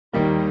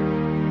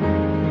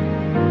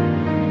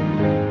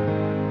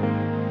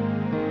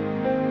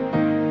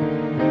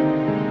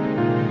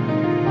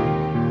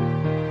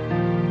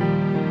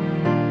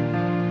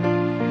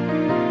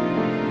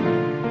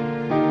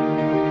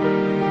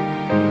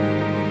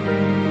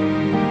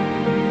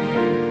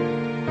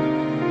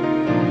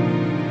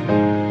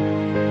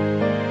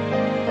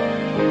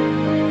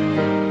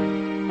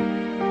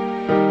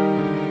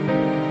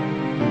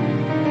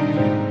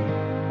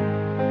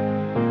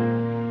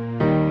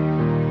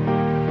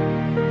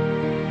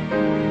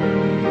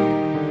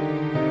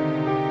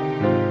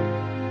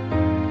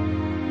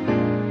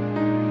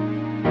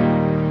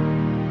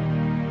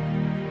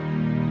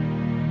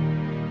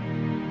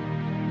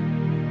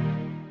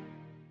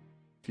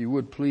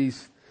would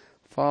please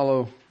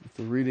follow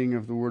the reading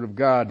of the Word of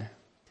God.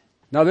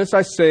 Now this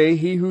I say,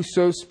 he who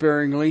sows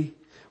sparingly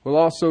will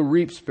also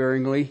reap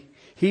sparingly.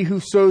 He who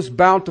sows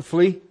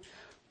bountifully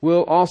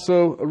will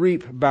also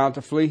reap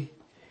bountifully.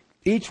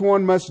 Each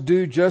one must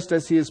do just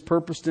as he has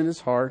purposed in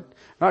his heart,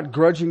 not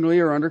grudgingly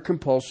or under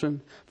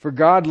compulsion, for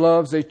God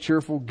loves a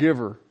cheerful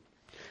giver.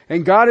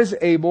 And God is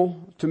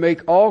able to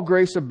make all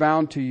grace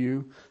abound to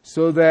you,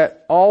 so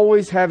that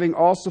always having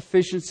all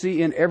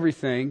sufficiency in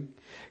everything,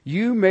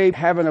 you may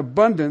have an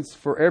abundance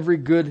for every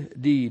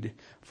good deed.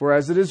 For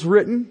as it is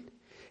written,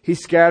 He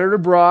scattered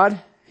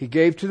abroad, He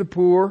gave to the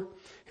poor,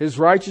 His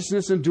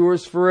righteousness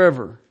endures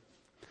forever.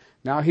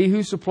 Now He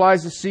who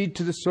supplies the seed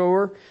to the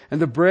sower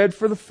and the bread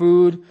for the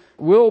food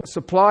will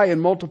supply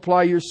and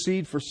multiply your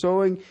seed for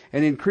sowing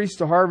and increase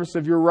the harvest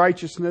of your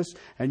righteousness,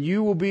 and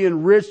you will be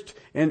enriched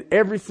in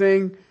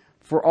everything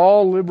for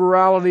all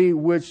liberality,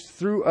 which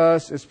through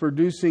us is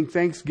producing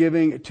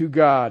thanksgiving to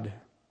God.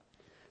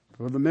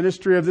 For the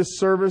ministry of this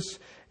service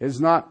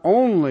is not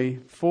only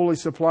fully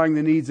supplying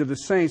the needs of the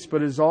saints,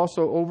 but is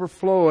also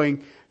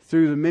overflowing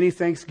through the many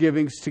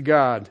thanksgivings to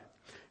God.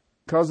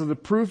 Because of the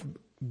proof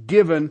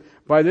given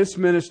by this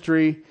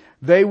ministry,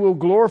 they will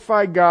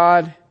glorify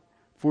God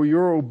for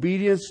your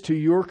obedience to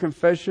your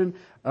confession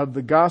of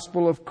the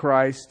gospel of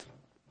Christ,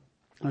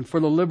 and for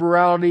the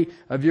liberality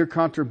of your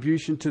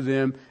contribution to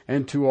them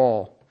and to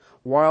all,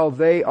 while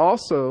they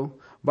also,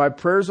 by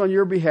prayers on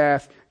your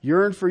behalf,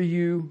 yearn for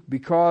you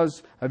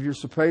because of your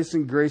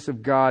surpassing grace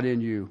of God in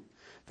you.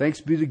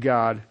 Thanks be to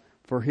God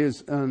for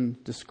His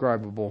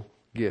undescribable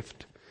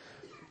gift.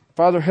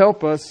 Father,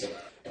 help us.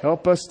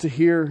 Help us to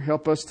hear.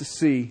 Help us to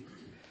see.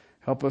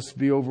 Help us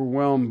be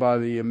overwhelmed by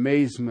the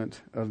amazement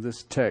of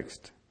this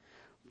text.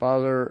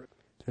 Father,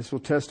 this will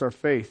test our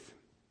faith.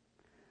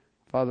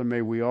 Father,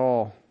 may we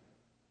all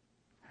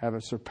have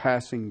a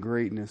surpassing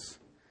greatness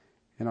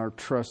in our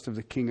trust of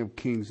the King of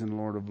Kings and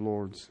Lord of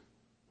Lords.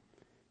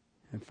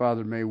 And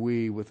Father, may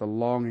we, with a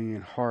longing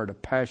in heart, a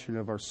passion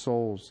of our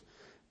souls,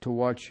 to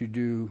watch you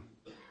do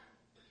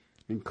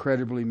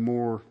incredibly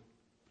more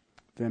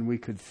than we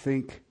could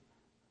think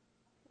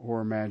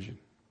or imagine.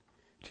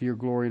 To your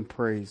glory and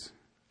praise.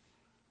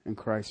 In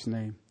Christ's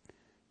name,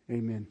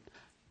 amen.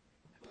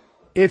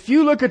 If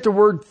you look at the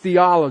word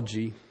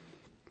theology,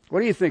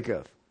 what do you think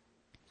of?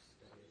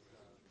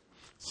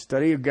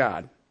 Study of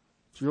God.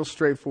 It's real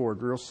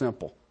straightforward, real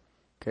simple.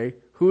 Okay?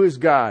 Who is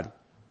God?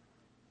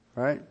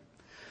 Right?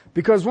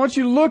 Because once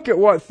you look at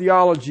what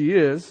theology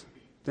is,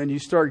 then you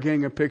start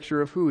getting a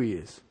picture of who He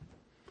is.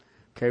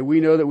 Okay, we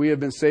know that we have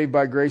been saved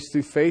by grace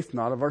through faith,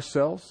 not of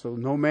ourselves, so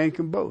no man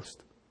can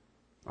boast.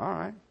 All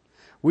right.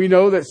 We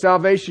know that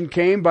salvation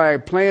came by a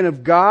plan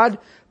of God,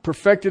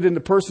 perfected in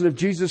the person of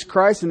Jesus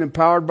Christ and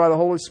empowered by the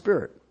Holy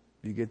Spirit.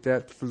 You get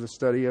that from the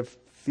study of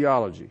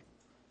theology.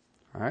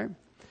 All right.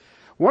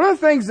 One of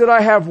the things that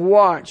I have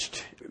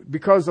watched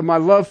because of my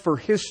love for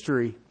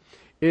history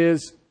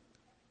is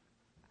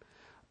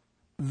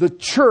the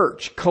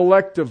church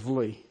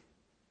collectively,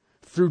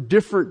 through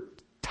different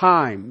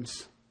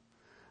times,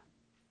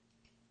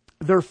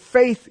 their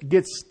faith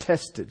gets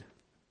tested.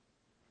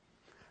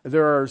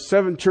 There are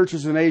 7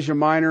 churches in Asia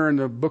Minor in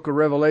the book of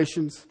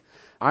Revelations.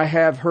 I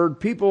have heard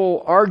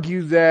people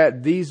argue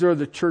that these are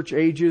the church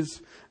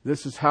ages.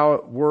 This is how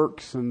it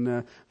works, and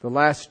the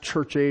last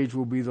church age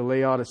will be the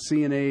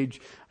Laodicean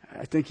age.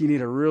 I think you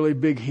need a really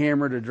big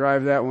hammer to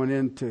drive that one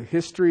into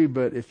history,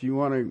 but if you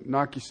want to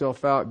knock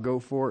yourself out, go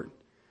for it.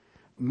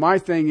 My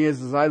thing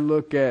is I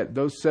look at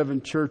those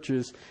 7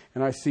 churches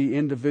and I see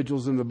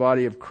individuals in the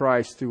body of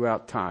Christ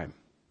throughout time.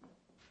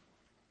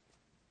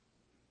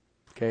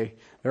 Okay?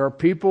 There are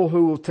people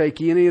who will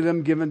take any of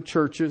them given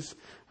churches,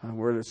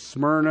 whether it's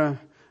Smyrna,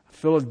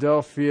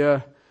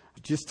 Philadelphia,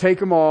 just take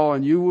them all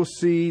and you will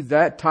see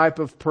that type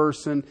of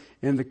person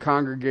in the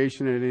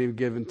congregation at any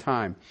given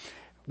time.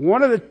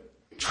 One of the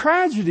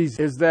tragedies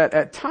is that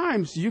at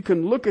times you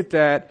can look at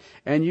that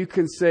and you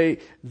can say,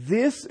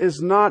 this is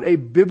not a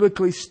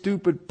biblically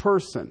stupid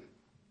person.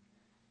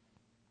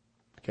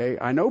 Okay,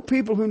 I know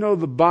people who know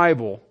the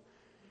Bible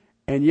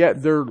and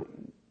yet their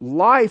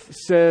life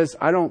says,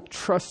 I don't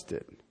trust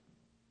it.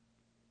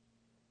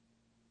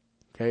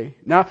 Okay,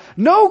 now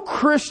no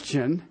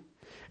Christian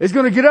is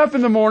going to get up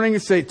in the morning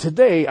and say,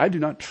 today I do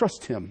not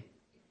trust him.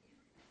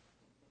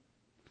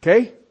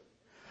 Okay?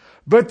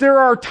 But there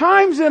are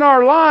times in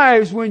our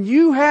lives when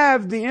you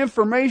have the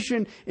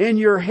information in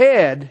your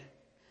head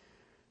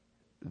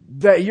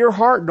that your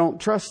heart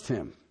don't trust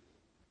Him.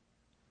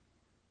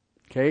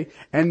 Okay?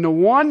 And the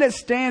one that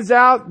stands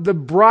out the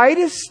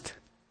brightest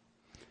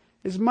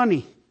is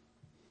money.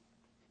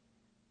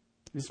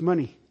 It's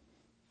money.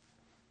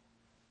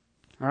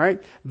 All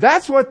right?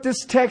 That's what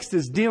this text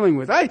is dealing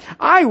with.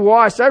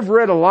 I've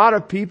read a lot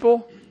of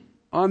people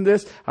on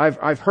this.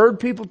 I've heard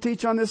people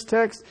teach on this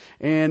text,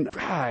 and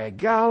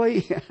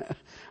golly,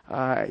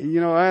 I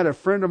had a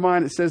friend of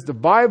mine that says the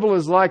Bible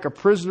is like a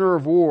prisoner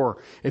of war.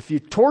 If you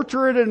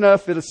torture it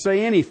enough, it'll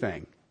say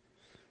anything.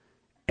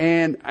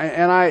 And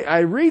I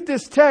read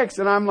this text,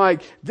 and I'm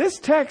like, this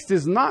text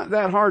is not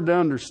that hard to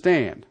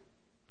understand.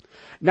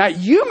 Now,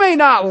 you may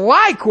not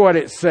like what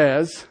it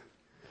says,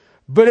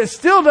 but it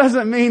still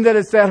doesn't mean that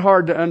it's that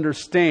hard to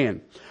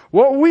understand.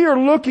 What we are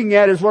looking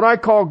at is what I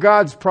call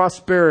God's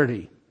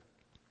prosperity.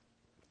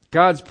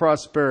 God's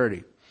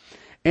prosperity.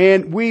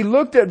 And we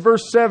looked at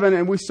verse 7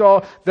 and we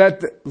saw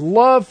that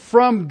love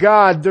from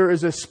God, there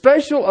is a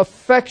special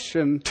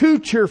affection to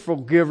cheerful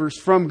givers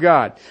from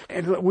God.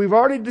 And we've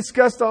already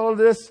discussed all of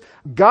this.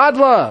 God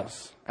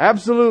loves,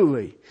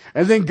 absolutely.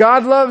 And then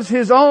God loves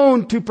His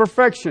own to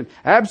perfection,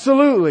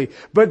 absolutely.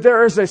 But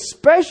there is a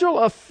special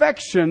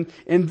affection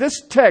in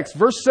this text,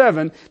 verse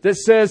 7, that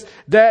says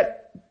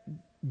that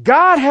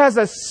God has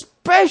a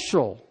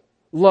special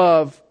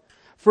love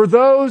for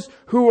those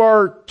who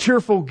are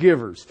cheerful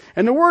givers.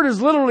 And the word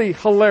is literally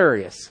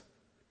hilarious.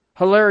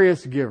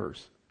 Hilarious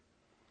givers.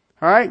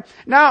 All right?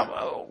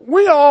 Now,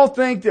 we all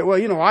think that,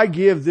 well, I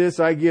give this,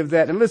 I give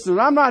that. And listen,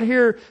 I'm not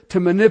here to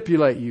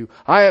manipulate you.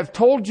 I have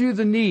told you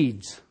the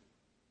needs.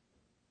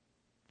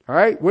 All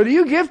right? Whether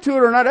you give to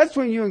it or not, that's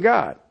between you and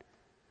God.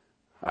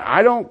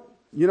 I don't,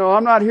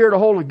 I'm not here to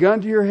hold a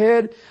gun to your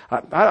head.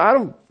 I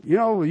don't,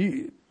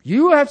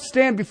 you have to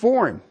stand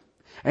before Him.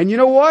 And you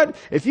know what?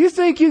 If you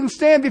think you can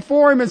stand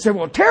before Him and say,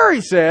 well, Terry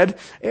said,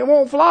 it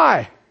won't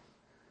fly.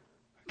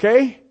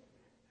 Okay?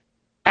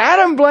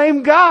 Adam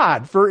blamed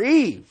God for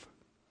Eve.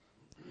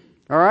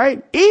 All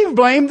right? Eve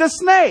blamed the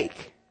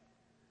snake.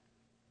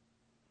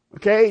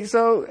 Okay?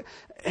 So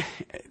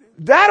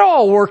that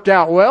all worked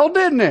out well,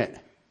 didn't it?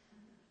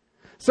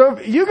 So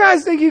if you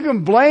guys think you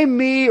can blame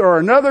me or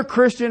another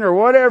Christian or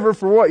whatever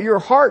for what your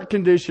heart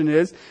condition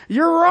is,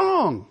 you're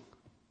wrong.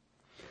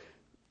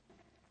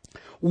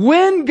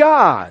 When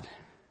God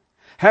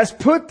has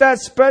put that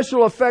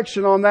special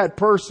affection on that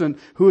person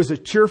who is a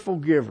cheerful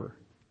giver,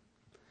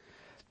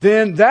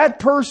 then that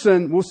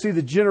person will see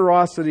the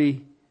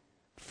generosity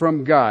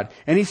from God.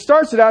 And He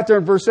starts it out there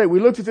in verse 8. We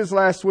looked at this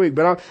last week,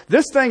 but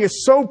this thing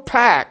is so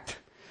packed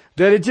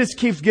that it just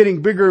keeps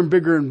getting bigger and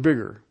bigger and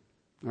bigger.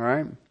 All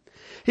right?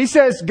 He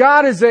says,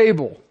 God is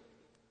able.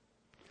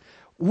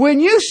 When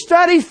you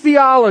study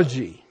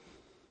theology,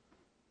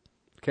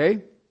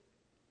 okay,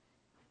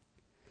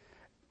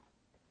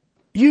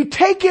 you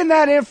take in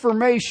that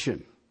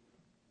information,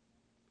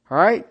 all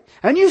right,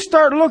 and you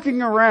start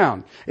looking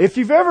around. If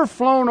you've ever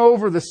flown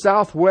over the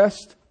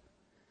Southwest,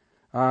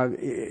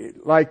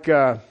 like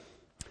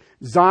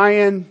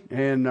Zion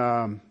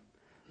and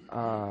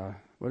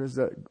what is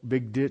that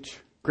big ditch?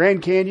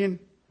 Grand Canyon.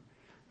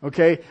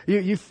 Okay,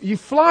 you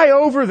fly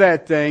over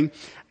that thing.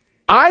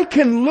 I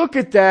can look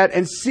at that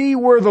and see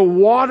where the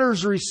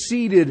waters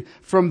receded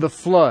from the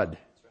flood.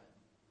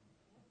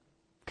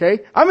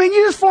 Okay? I mean,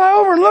 you just fly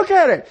over and look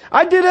at it.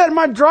 I did that in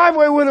my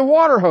driveway with a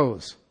water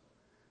hose.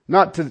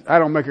 I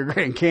don't make a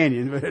Grand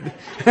Canyon, but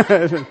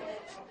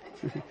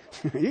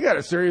you got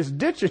a serious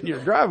ditch in your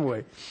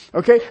driveway.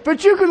 Okay?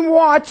 But you can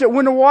watch it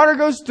when the water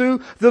goes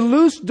through, the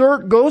loose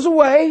dirt goes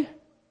away.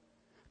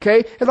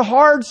 Okay? And the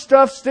hard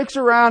stuff sticks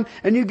around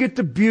and you get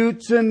the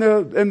buttes and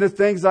the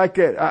things like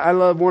that. I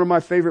love, one of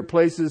my favorite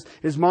places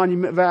is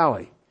Monument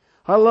Valley.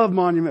 I love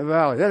Monument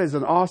Valley. That is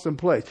an awesome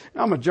place.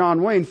 I'm a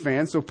John Wayne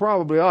fan, so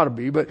probably ought to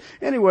be. But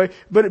anyway,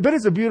 but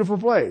it's a beautiful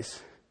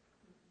place.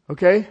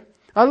 Okay?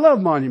 I love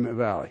Monument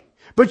Valley.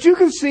 But you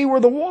can see where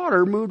the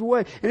water moved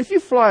away. And if you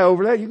fly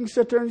over that, you can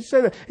sit there and you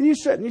say that. And you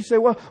sit and you say,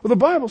 well, the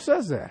Bible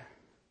says that.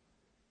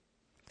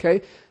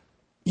 Okay?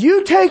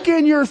 You take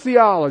in your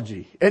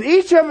theology. And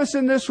each of us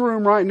in this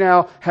room right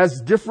now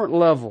has different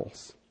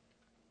levels.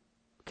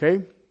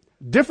 Okay?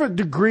 Different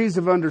degrees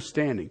of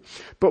understanding.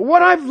 But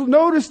what I've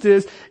noticed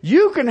is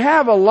you can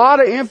have a lot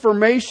of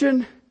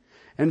information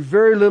and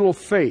very little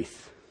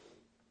faith.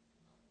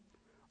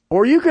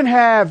 Or you can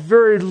have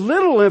very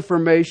little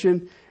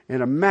information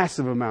and a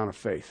massive amount of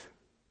faith.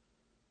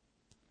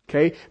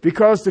 Okay?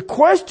 Because the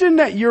question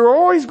that you're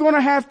always going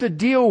to have to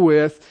deal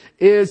with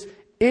is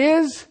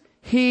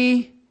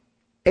He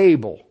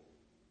able?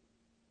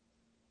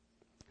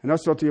 And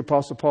that's what the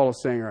Apostle Paul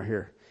is saying right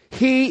here.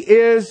 He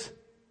is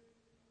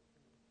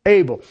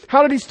able.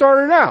 How did he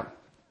start it out?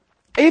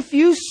 If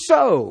you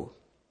sow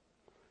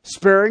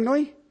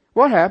sparingly,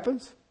 what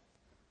happens?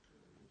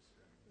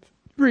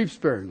 Reap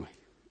sparingly.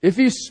 If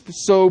you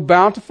sow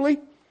bountifully,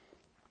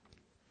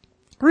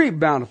 reap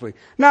bountifully.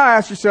 Now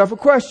ask yourself a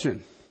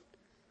question.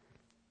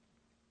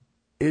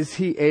 Is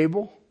He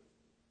able?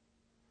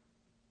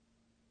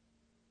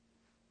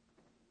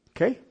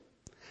 Okay?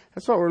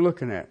 That's what we're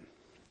looking at.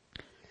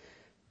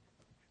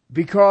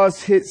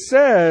 Because it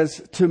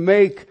says to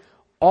make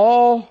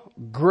all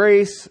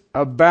grace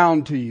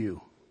abound to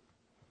you.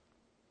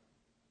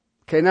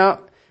 Okay,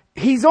 now,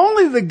 He's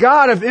only the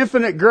God of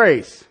infinite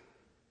grace.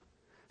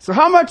 So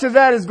how much of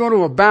that is going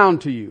to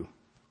abound to you?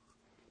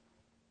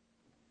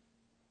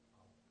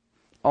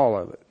 All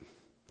of it.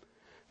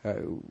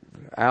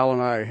 Al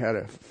and I had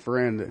a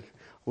friend that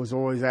was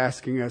always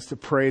asking us to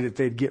pray that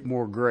they'd get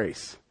more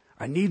grace.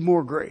 I need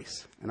more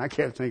grace. And I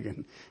kept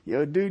thinking,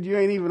 dude, you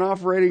ain't even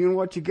operating in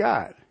what you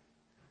got.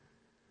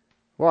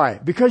 Why?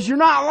 Because you're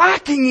not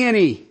lacking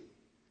any.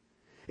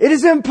 It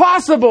is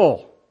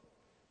impossible.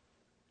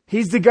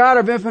 He's the God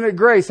of infinite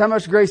grace. How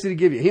much grace did He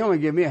give you? He only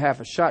gave me a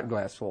half a shot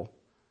glass full.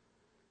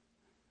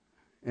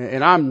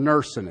 And I'm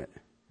nursing it.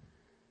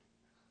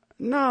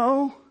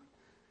 No.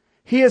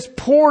 He has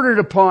poured it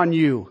upon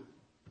you.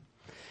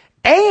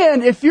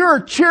 And if you're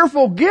a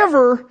cheerful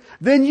giver,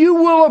 then you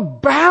will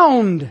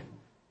abound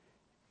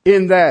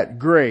in that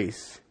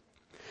grace.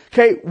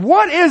 Okay,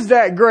 what is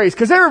that grace?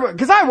 Because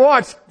I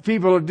watched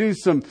people do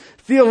some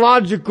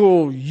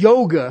theological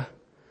yoga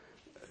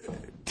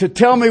to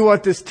tell me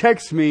what this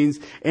text means,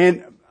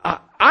 and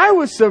I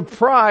was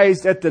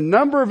surprised at the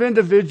number of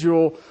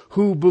individuals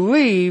who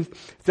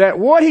believe that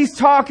what he's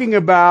talking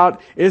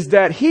about is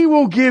that He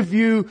will give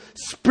you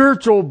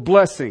spiritual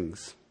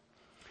blessings.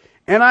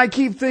 And I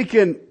keep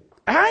thinking,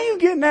 how are you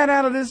getting that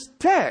out of this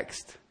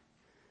text?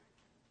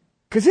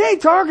 Because he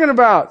ain't talking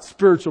about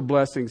spiritual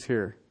blessings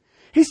here.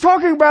 He's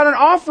talking about an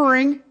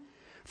offering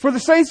for the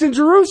saints in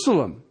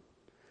Jerusalem.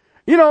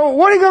 You know,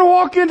 what are you going to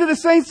walk into the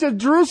saints of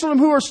Jerusalem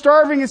who are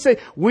starving and say,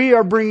 we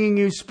are bringing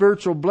you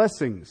spiritual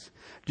blessings?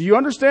 Do you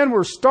understand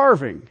we're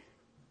starving?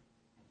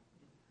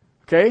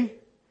 Okay?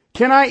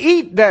 Can I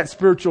eat that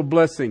spiritual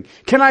blessing?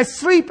 Can I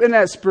sleep in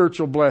that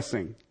spiritual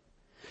blessing?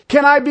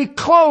 Can I be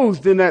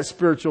clothed in that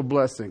spiritual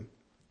blessing?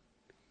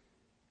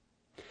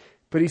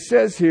 But he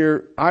says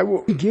here, I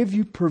will give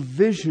you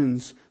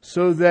provisions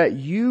so that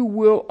you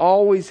will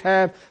always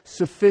have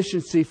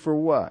sufficiency for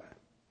what?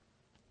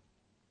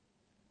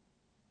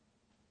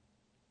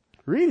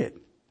 Read it.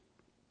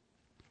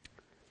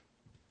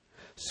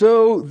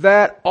 So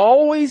that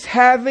always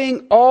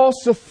having all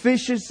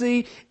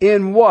sufficiency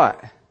in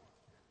what?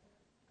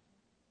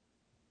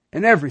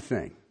 In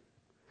everything.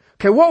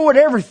 Okay, what would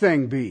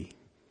everything be?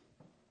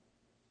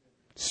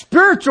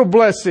 Spiritual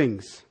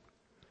blessings.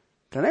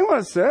 That ain't what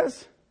it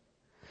says.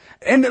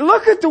 And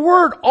look at the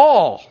word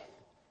all.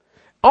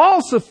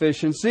 All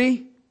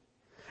sufficiency.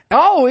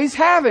 Always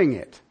having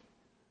it.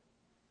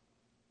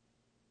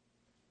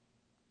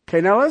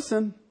 Okay, now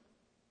listen.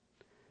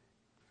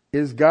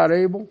 Is God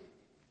able?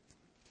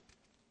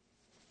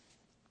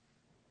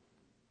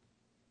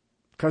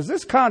 Because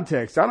this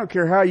context, I don't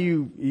care how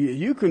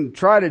you can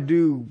try to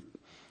do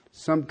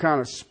some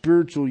kind of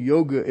spiritual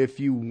yoga if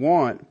you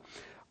want.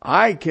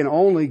 I can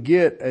only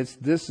get,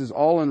 this is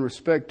all in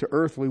respect to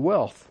earthly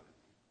wealth.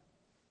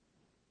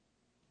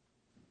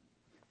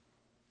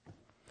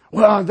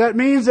 Well, that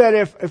means that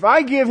if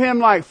I give him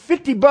like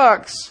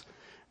 $50,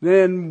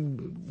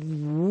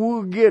 then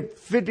we'll get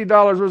 $50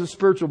 worth of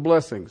spiritual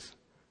blessings.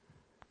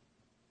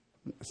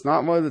 It's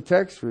not what the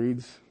text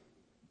reads.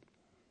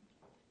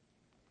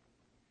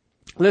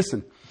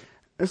 Listen,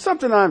 it's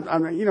something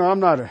I'm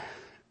not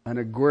an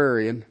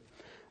agrarian.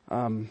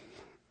 I've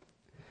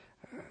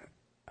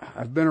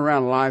been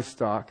around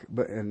livestock,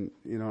 and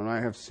I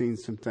have seen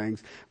some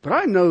things, but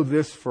I know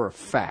this for a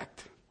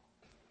fact.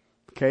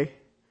 Okay?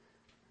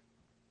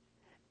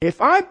 If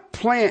I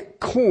plant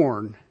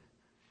corn,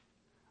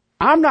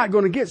 I'm not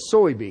going to get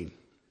soybean.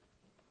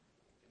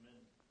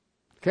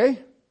 Okay?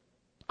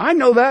 I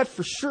know that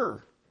for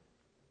sure.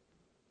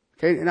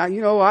 Okay? And I'm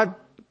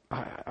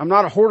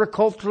not a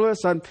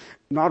horticulturalist. I'm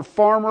not a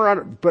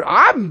farmer. But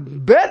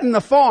I'm betting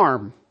the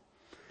farm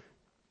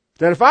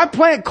that if I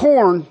plant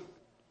corn,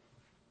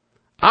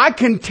 I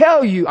can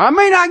tell you, I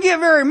may not get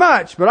very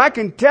much, but I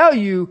can tell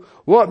you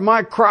what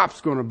my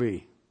crop's going to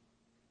be.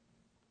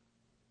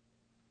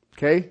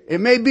 Okay? It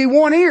may be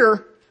one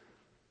ear,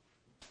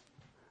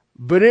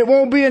 but it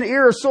won't be an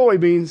ear of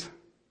soybeans.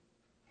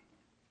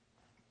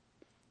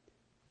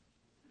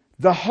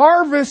 The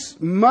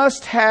harvest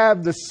must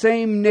have the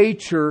same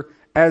nature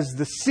as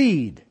the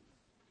seed.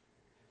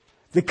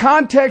 The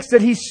context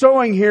that he's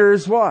sowing here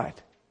is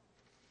what?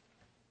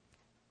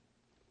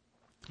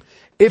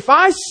 If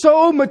I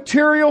sow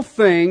material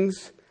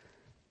things,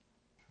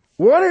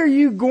 what are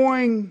you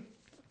going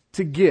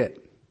to get?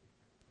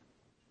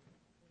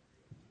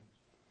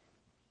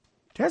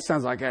 That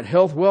sounds like that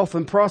health, wealth,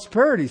 and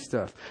prosperity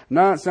stuff.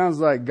 No, it sounds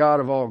like God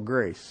of all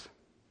grace.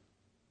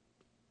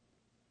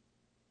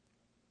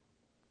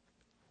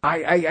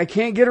 I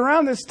can't get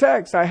around this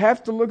text. I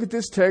have to look at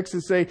this text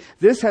and say,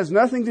 this has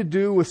nothing to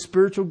do with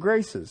spiritual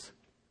graces.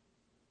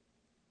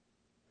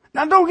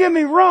 Now, don't get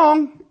me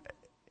wrong.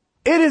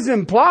 It is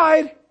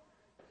implied.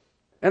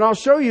 And I'll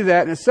show you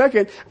that in a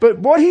second. But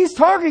what he's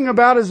talking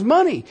about is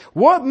money.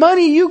 What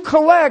money you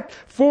collect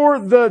for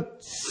the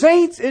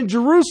saints in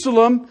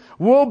Jerusalem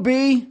will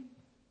be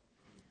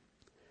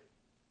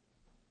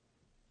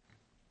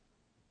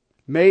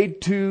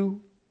made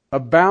to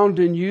abound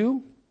in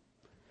you.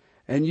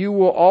 And you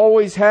will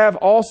always have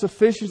all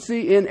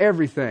sufficiency in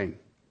everything.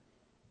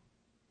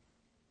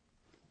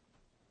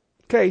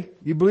 Okay,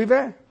 you believe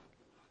that?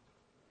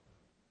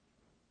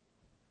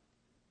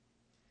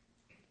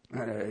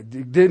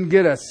 Didn't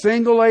get a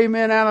single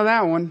amen out of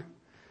that one.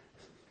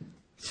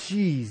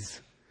 Jeez.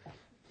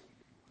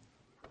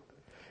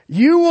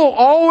 You will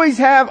always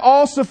have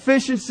all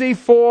sufficiency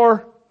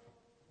for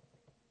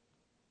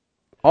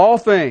all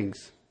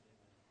things.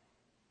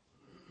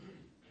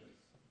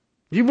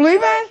 Do you believe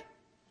that?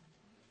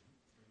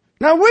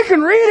 Now we can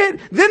read it.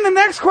 Then the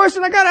next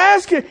question I got to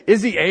ask you,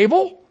 is he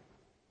able?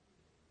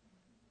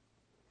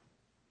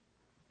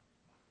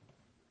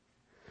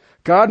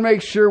 God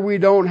makes sure we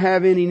don't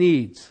have any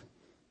needs.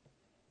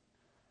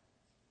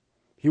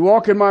 You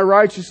walk in my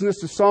righteousness,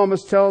 the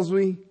psalmist tells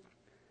me,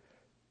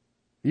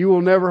 you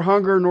will never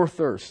hunger nor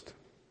thirst.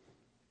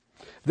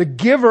 The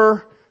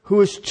giver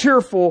who is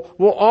cheerful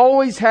will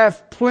always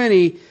have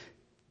plenty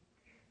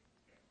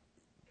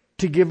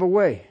to give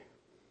away.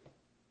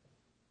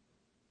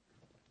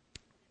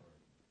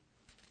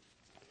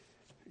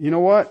 You know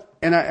what?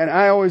 And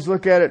I always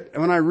look at it,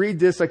 when I read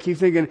this, I keep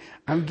thinking,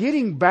 I'm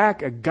getting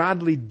back a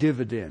godly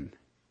dividend.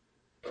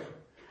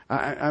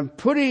 I'm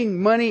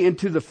putting money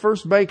into the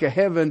first bank of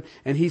heaven,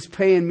 and He's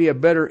paying me a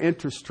better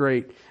interest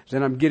rate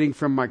than I'm getting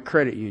from my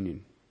credit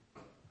union.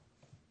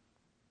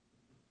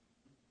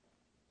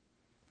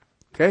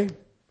 Okay?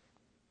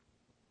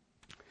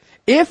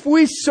 If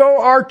we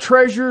sow our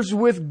treasures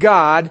with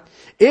God,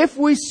 if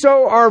we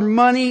sow our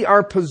money,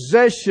 our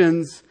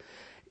possessions,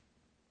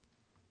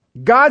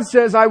 God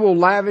says, I will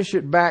lavish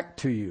it back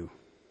to you.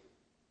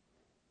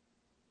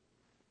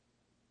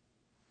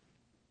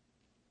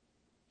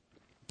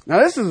 Now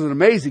this is an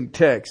amazing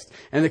text,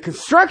 and the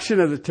construction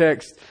of the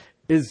text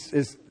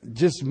is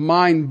just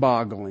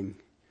mind-boggling.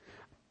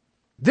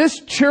 This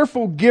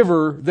cheerful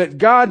giver that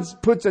God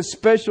puts a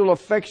special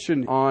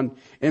affection on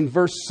in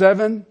verse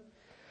 7,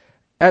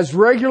 as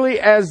regularly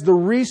as the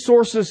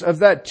resources of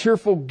that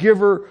cheerful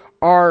giver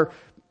are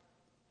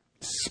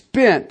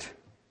spent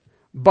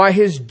by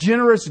his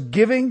generous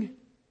giving,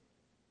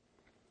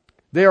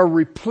 they are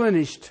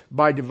replenished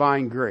by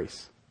divine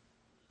grace.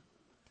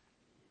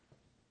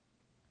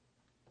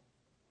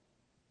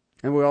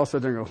 And we also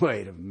think,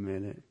 wait a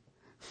minute.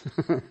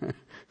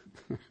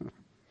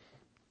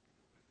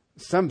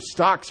 Some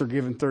stocks are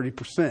given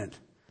 30%.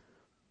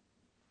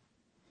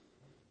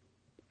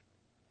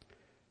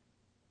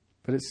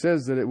 But it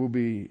says that it will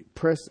be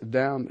pressed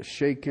down,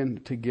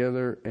 shaken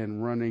together,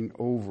 and running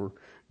over.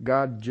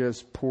 God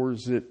just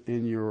pours it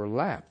in your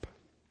lap.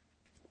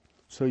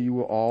 So you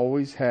will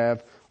always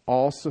have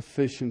all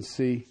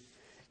sufficiency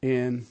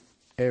in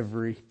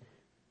everything.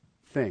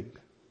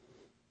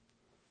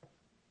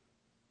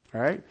 All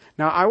right?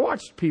 Now, I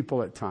watched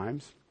people at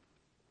times,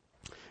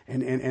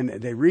 and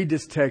they read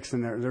this text,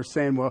 and they're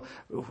saying, well,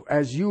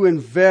 as you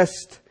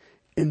invest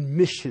in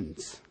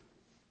missions,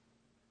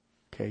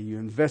 okay, you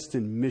invest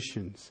in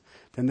missions,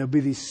 then there'll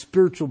be these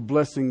spiritual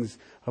blessings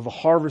of a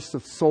harvest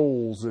of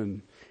souls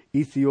in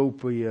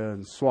Ethiopia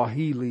and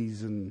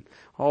Swahilis and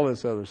all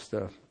this other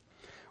stuff.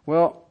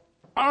 Well,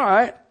 all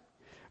right,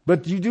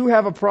 but you do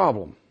have a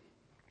problem.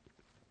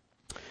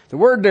 The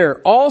word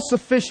there, all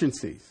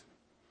sufficiencies.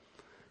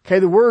 Okay,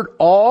 the word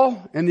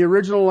all in the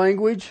original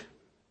language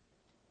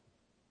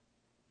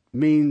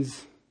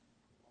means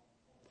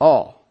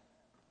all.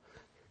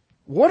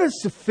 What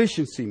does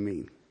sufficiency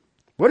mean?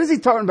 What is he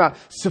talking about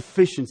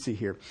sufficiency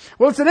here?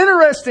 Well, it's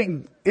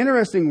an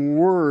interesting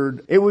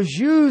word. It was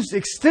used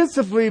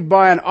extensively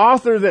by an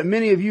author that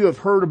many of you have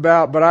heard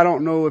about, but I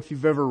don't know if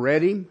you've ever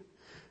read him.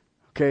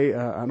 Okay,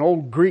 an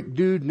old Greek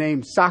dude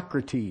named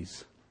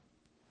Socrates.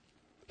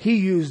 He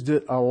used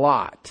it a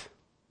lot.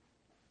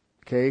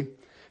 Okay.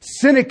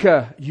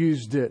 Seneca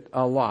used it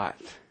a lot.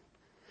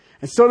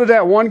 And so did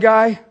that one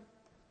guy,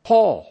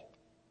 Paul,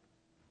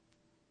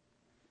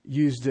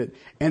 used it.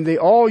 And they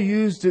all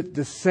used it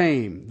the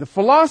same. The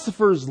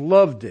philosophers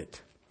loved it.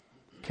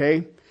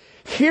 Okay?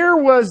 Here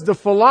was the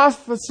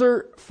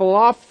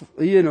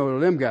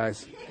them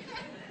guys,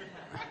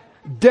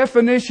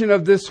 definition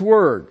of this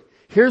word.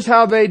 Here's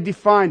how they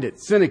defined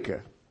it.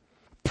 Seneca.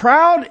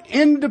 Proud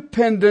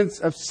independence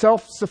of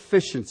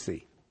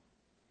self-sufficiency.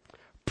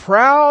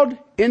 Proud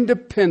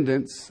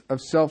independence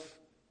of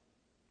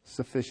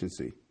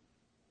self-sufficiency.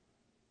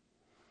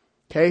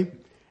 Okay?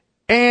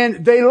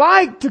 And they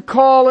like to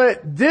call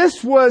it,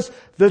 this was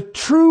the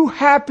true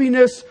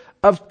happiness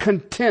of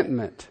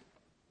contentment.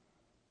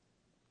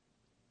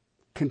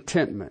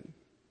 Contentment.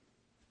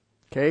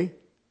 Okay?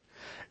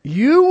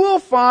 You will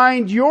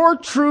find your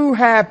true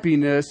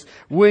happiness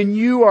when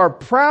you are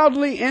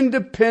proudly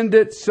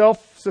independent,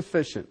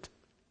 self-sufficient.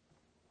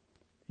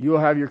 You will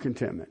have your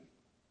contentment.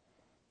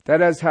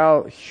 That is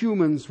how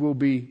humans will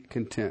be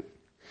content.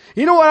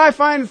 You know what I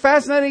find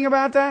fascinating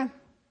about that?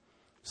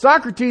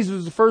 Socrates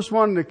was the first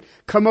one to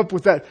come up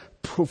with that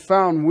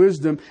profound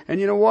wisdom. And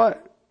you know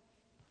what?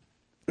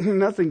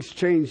 Nothing's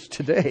changed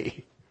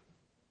today.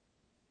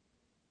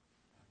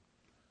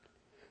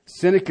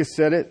 Seneca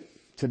said it.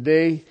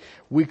 Today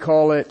we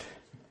call it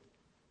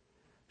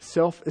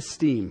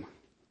self-esteem.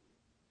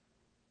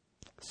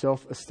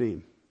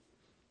 Self-esteem.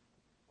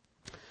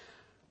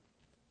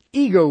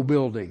 Ego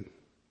building.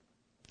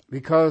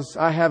 Because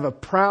I have a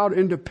proud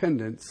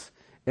independence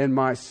in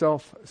my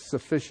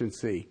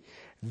self-sufficiency.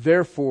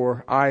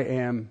 Therefore, I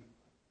am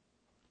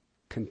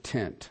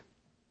content.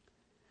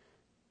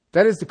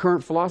 That is the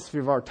current philosophy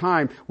of our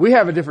time. We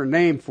have a different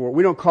name for it.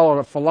 We don't call it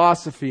a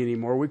philosophy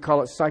anymore. We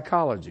call it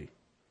psychology.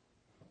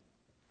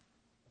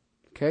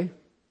 Okay?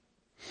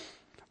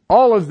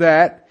 All of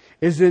that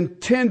is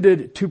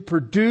intended to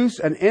produce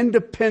an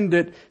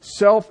independent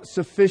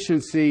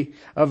self-sufficiency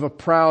of a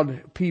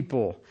proud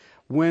people.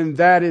 When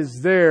that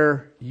is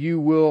there, you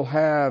will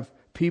have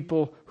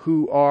people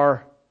who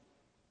are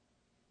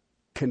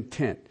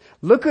content.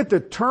 Look at the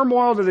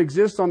turmoil that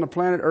exists on the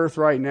planet Earth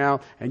right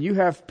now, and you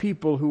have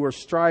people who are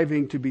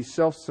striving to be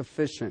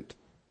self-sufficient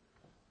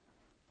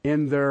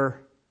in their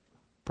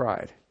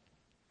pride.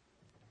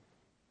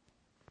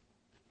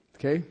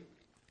 Okay?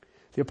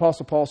 The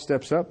Apostle Paul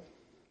steps up.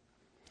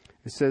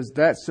 It says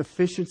that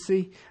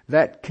sufficiency,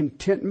 that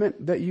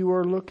contentment that you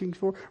are looking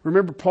for.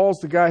 Remember, Paul's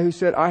the guy who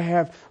said, I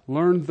have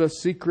learned the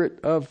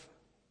secret of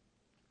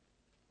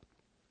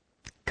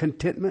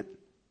contentment,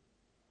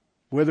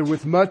 whether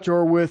with much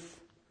or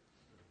with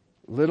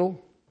little.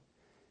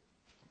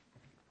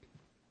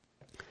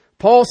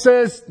 Paul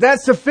says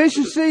that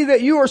sufficiency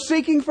that you are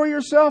seeking for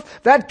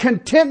yourself, that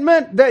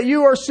contentment that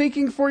you are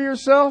seeking for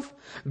yourself,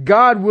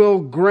 God will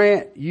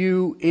grant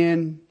you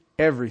in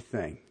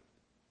everything.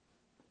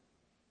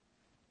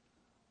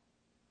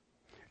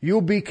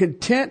 You'll be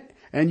content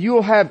and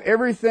you'll have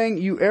everything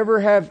you ever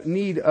have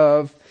need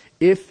of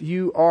if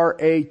you are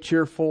a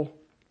cheerful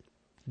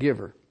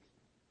giver.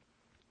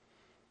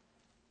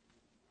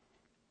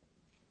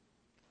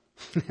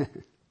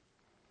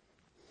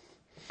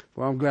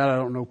 Well, I'm glad I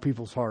don't know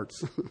people's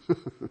hearts.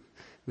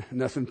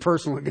 Nothing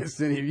personal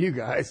against any of you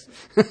guys.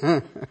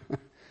 Because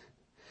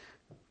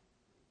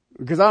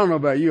I don't know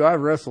about you, I've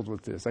wrestled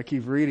with this. I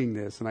keep reading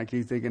this and I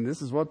keep thinking,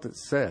 this is what it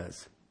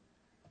says.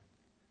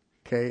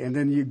 Okay, and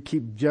then you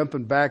keep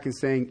jumping back and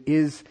saying,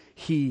 is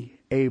he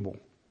able?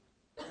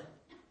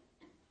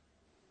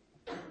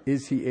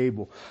 Is he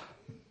able?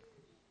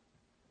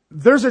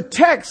 There's a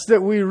text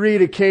that we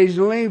read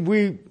occasionally.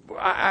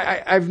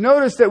 I've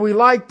noticed that we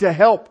like to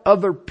help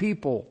other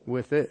people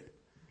with it.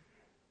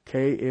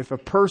 Okay, if a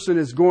person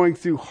is going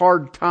through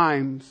hard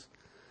times,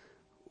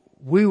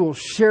 we will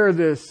share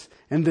this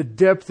in the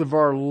depth of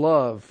our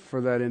love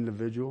for that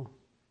individual.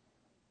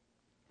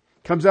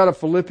 Comes out of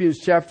Philippians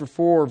chapter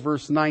 4,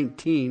 verse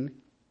 19.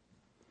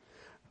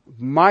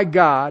 My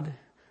God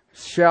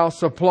shall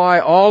supply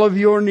all of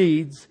your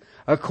needs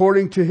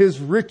according to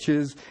his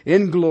riches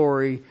in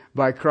glory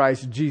by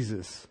Christ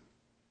Jesus.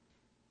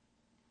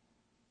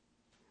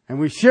 And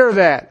we share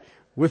that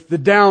with the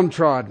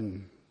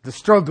downtrodden, the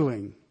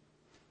struggling.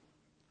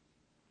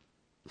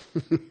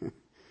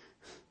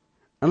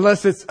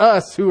 Unless it's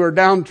us who are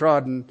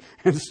downtrodden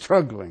and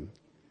struggling.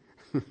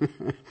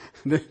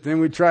 Then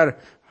we try to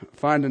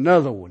find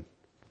another one.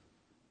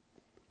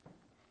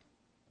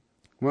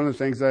 One of the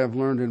things I have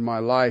learned in my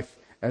life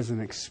as an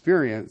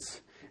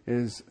experience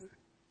is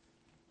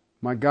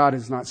my God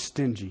is not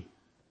stingy.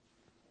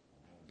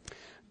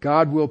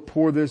 God will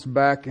pour this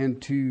back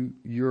into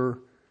your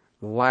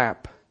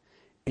lap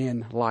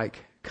in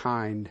like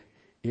kind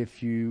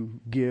if you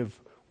give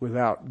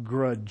without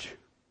grudge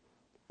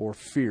or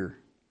fear.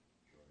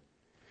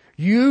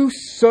 You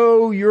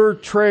sow your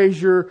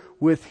treasure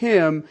with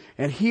him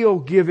and he'll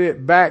give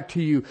it back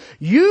to you.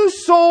 You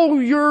sow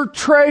your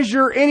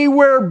treasure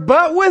anywhere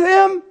but with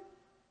him,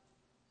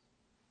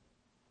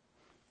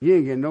 you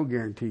ain't getting no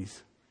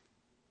guarantees.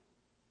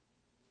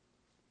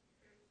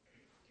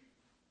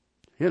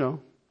 You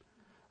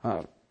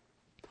know,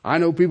 I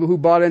know people who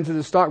bought into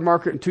the stock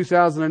market in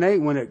 2008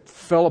 when it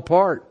fell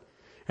apart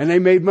and they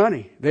made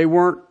money. They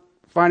weren't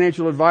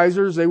financial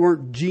advisors. They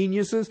weren't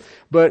geniuses,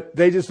 but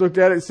they just looked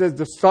at it and said,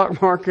 the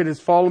stock market has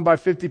fallen by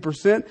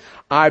 50%.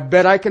 I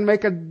bet I can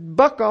make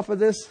 $1 off of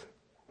this.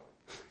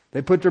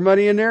 They put their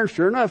money in there.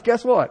 Sure enough,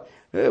 guess what?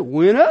 It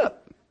went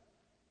up.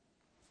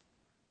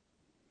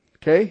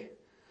 Okay.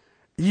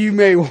 You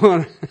may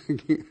want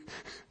to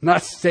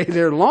not stay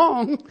there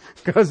long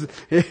because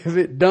if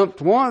it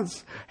dumped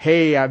once,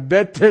 hey, I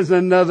bet there's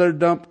another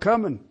dump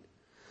coming.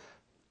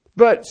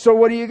 But so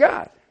what do you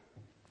got?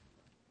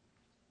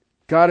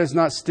 God is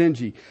not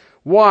stingy.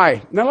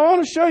 Why? Now I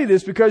want to show you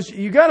this because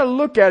you got to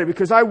look at it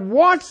because I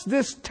watched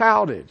this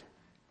touted,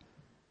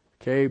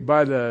 okay,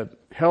 by the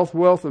health,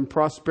 wealth, and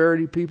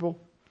prosperity people.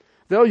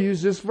 They'll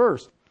use this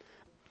verse.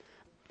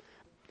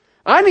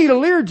 I need a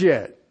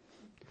Learjet,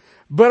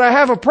 but I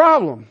have a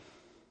problem.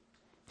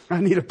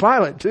 I need a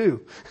pilot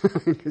too.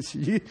 Because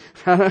you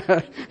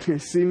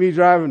see me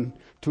driving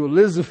to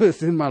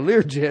Elizabeth in my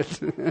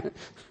Learjet.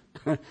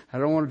 I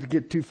don't want it to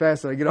get too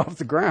fast that I get off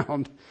the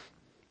ground.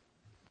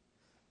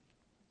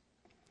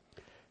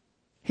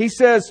 He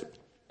says,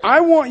 I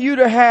want you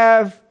to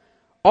have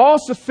all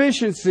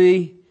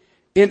sufficiency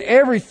in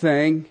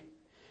everything,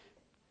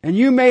 and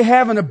you may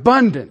have an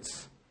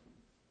abundance.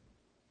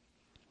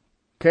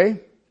 Okay?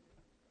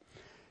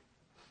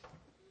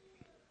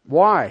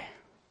 Why?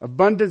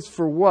 Abundance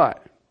for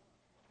what?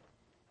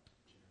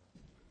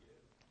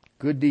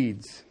 Good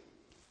deeds.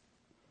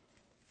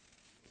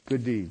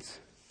 Good deeds.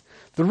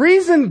 The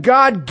reason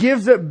God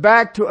gives it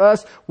back to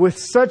us with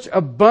such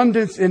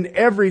abundance in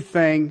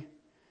everything,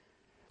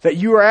 that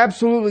you are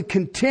absolutely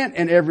content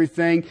in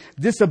everything,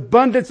 this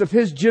abundance of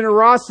his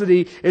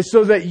generosity is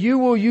so that you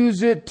will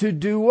use it to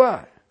do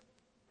what?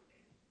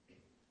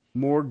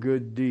 More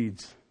good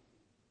deeds.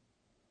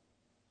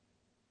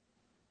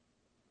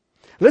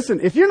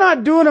 Listen, if you're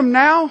not doing them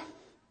now,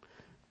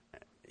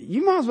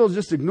 you might as well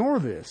just ignore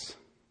this.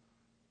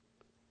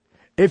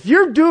 If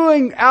you're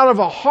doing out of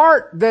a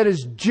heart that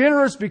is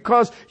generous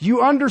because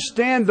you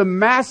understand the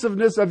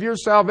massiveness of your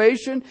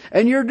salvation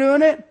and you're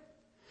doing it,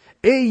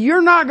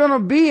 you're not going to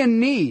be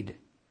in need.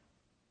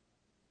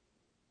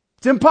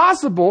 It's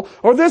impossible,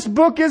 or this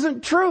book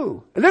isn't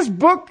true. This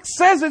book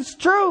says it's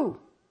true.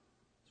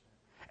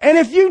 And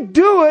if you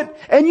do it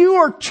and you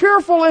are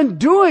cheerful in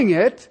doing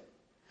it,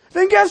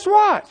 then guess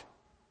what?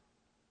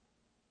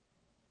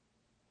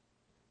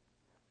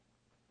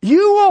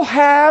 You will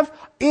have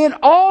in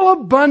all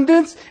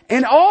abundance,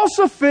 in all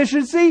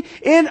sufficiency,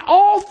 in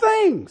all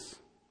things.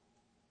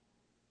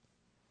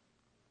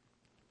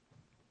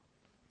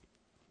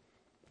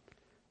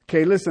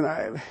 Okay,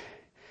 listen,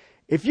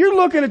 if you're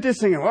looking at this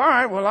thinking, all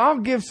right, well, I'll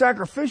give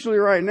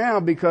sacrificially right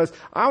now because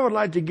I would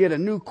like to get a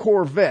new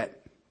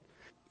Corvette.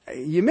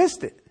 You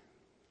missed it.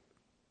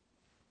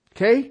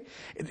 Okay?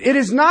 It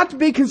is not to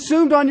be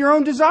consumed on your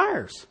own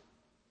desires.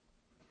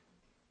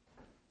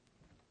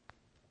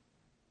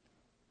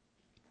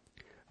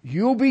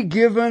 You'll be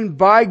given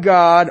by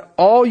God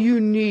all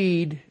you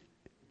need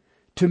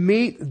to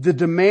meet the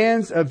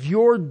demands of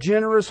your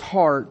generous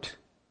heart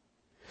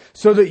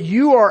so that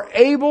you are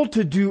able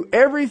to do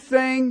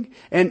everything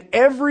and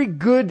every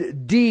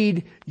good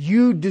deed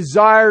you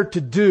desire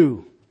to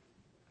do.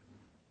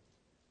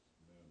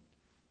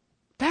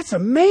 That's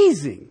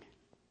amazing.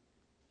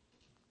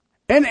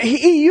 And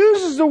he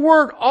uses the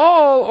word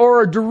all,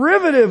 or a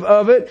derivative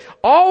of it,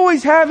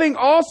 always having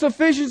all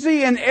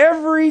sufficiency and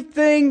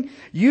everything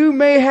you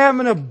may have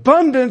in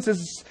abundance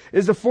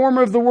is a form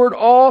of the word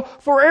all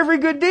for every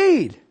good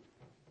deed.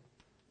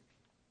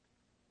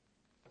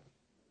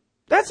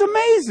 That's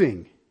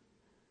amazing.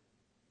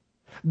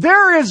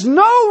 There is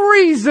no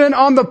reason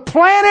on the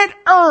planet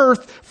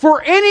Earth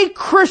for any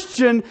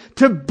Christian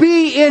to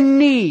be in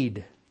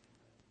need.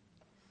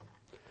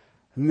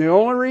 And the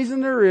only reason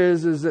there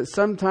is that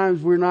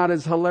sometimes we're not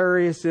as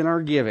hilarious in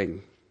our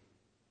giving.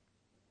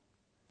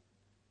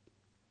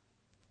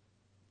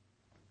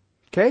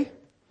 Okay?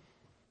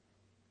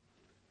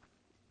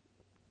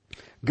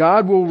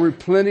 God will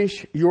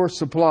replenish your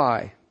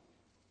supply.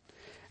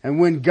 And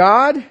when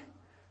God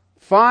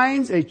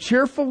finds a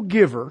cheerful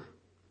giver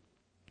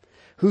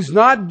who's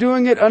not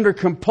doing it under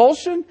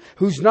compulsion,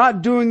 who's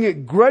not doing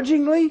it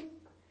grudgingly,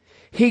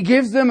 He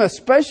gives them a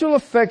special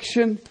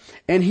affection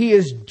and He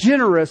is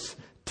generous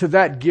to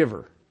that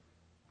giver.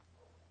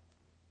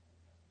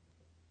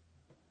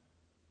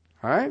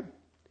 All right?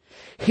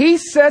 He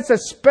sets a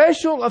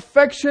special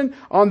affection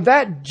on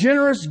that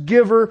generous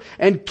giver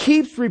and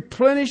keeps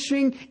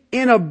replenishing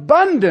in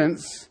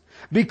abundance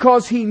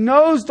because He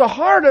knows the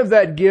heart of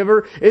that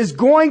giver is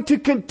going to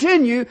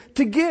continue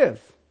to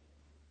give.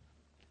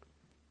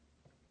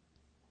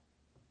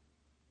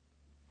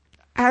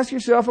 Ask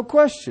yourself a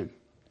question.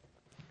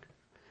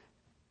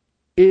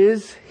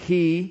 Is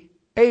He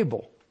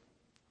able?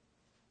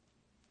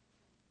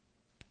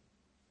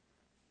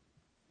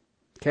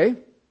 Okay?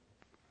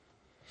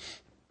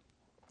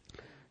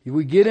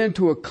 We get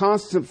into a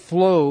constant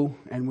flow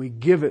and we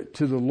give it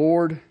to the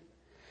Lord,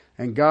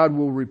 and God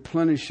will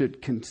replenish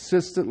it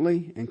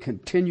consistently and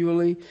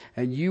continually,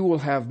 and you will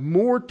have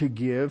more to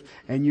give,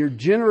 and your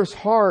generous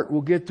heart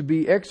will get to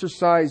be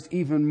exercised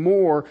even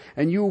more,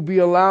 and you will be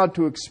allowed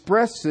to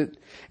express it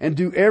and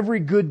do every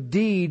good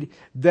deed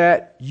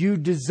that you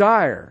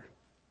desire.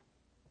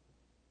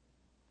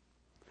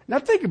 Now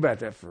think about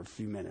that for a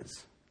few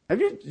minutes.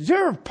 Did you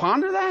ever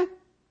ponder that?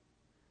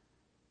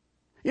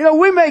 You know,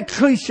 we make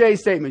cliche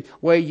statements.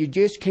 Well, you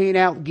just can't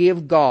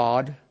outgive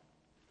God.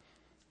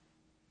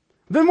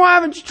 Then why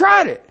haven't you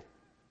tried it?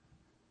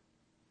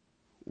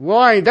 Well,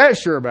 I ain't that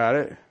sure about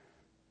it.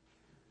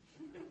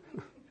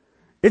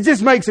 It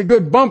just makes a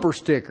good bumper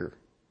sticker.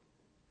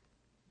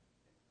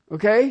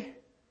 Okay?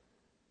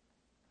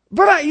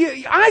 But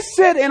I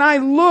sit and I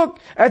look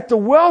at the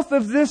wealth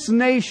of this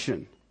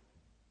nation.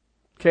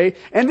 Okay?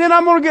 And then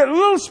I'm going to get a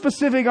little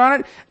specific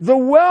on it. The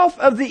wealth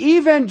of the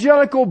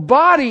evangelical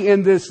body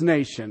in this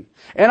nation.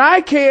 And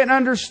I can't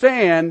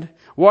understand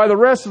why the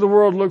rest of the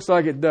world looks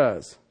like it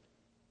does.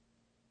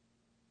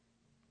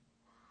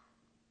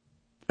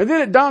 And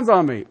then it dawns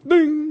on me.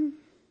 Ding!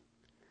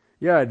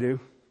 Yeah, I do.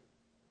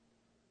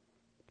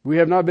 We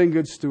have not been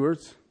good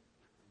stewards.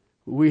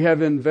 We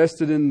have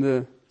invested in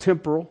the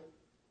temporal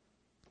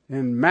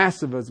in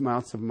massive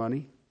amounts of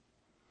money.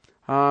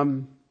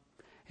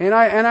 And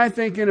I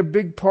think in a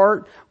big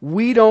part,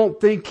 we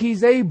don't think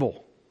He's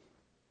able.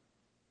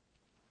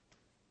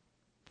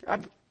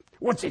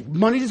 What's it?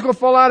 Money just going to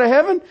fall out of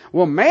heaven?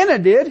 Well, manna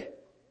did.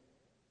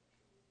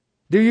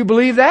 Do you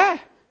believe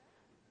that?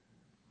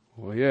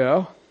 Well,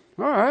 yeah.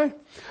 All right.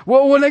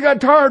 Well, when they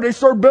got tired, they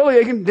started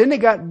bellyaching. Then they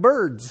got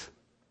birds.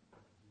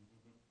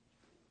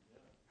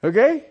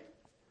 Okay?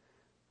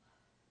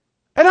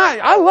 And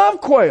I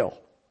love quail.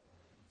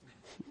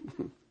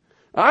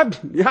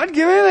 I'd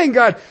give anything,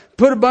 God.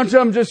 Put a bunch of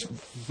them just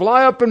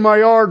fly up in my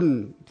yard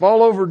and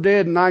fall over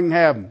dead and I can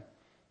have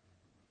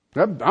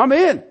them. I'm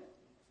in.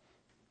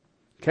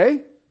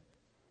 Okay?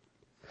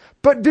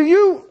 But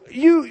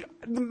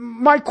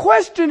my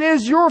question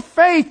is your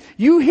faith.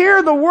 You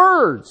hear the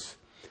words.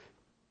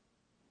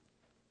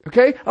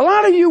 Okay? A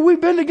lot of you, we've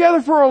been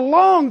together for a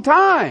long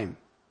time.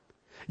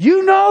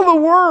 You know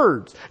the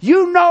words.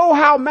 You know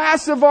how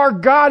massive our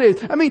God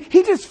is. I mean,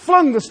 He just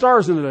flung the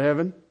stars into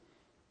heaven.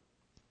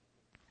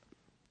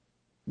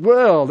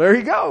 Well, there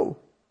you go.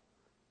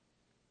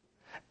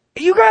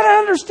 You got to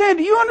understand.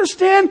 Do you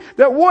understand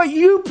that what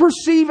you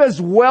perceive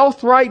as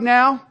wealth right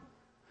now,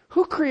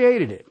 who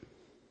created it?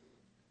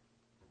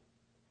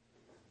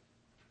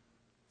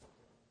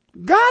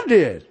 God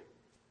did.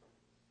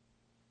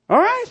 All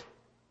right?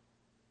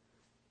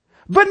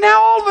 But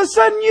now all of a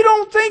sudden you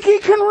don't think He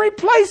can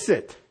replace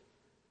it.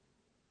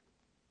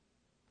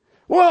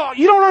 Well,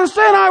 you don't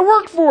understand. I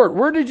worked for it.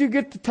 Where did you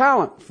get the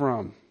talent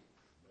from?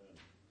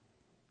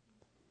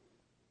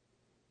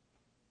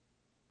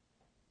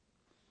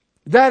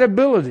 That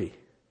ability.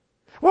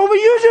 Well, but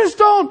you just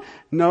don't.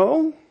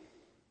 No.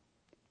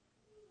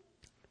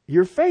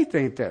 Your faith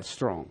ain't that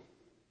strong.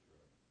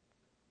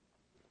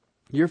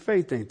 Your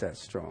faith ain't that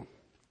strong.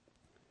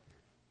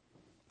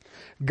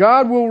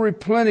 God will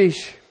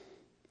replenish,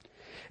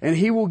 and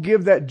He will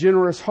give that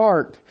generous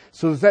heart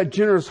so that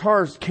generous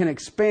heart can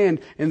expand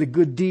in the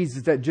good deeds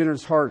that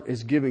generous heart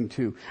is giving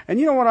to. And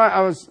you know what?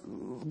 I was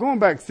going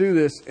back through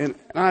this, and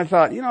I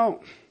thought,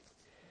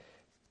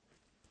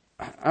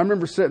 I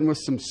remember sitting with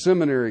some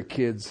seminary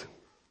kids.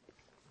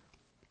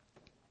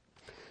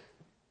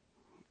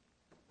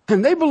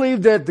 And they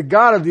believed that the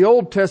God of the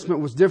Old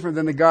Testament was different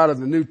than the God of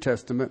the New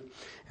Testament.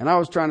 And I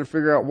was trying to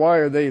figure out, why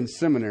are they in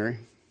seminary?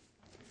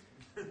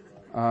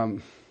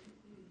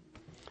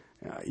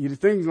 You'd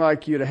think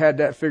like you'd have had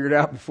that figured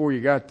out before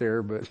you got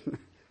there, but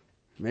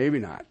maybe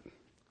not.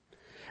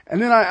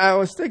 And then I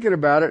was thinking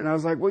about it, and I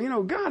was like,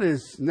 well, God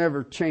is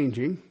never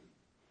changing.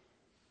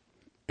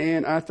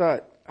 And I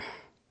thought,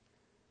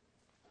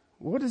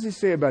 what does He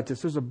say about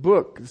this? There's a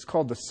book, it's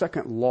called The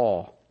Second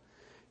Law,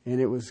 and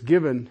it was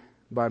given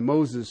by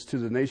Moses to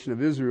the nation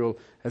of Israel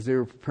as they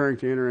were preparing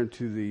to enter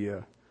into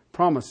the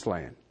Promised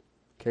Land.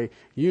 Okay,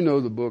 you know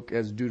the book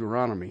as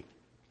Deuteronomy,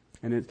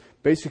 and it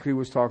basically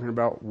was talking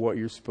about what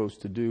you're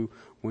supposed to do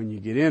when you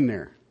get in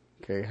there.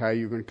 Okay, how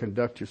you're going to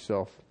conduct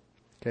yourself.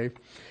 Okay,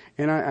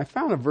 and I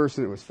found a verse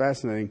and it was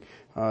fascinating.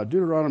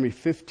 Deuteronomy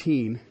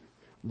 15,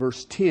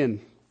 verse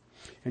 10.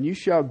 And you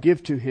shall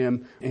give to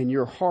him, and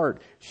your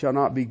heart shall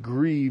not be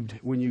grieved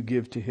when you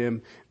give to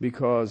him,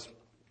 because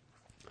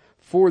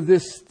for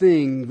this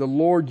thing the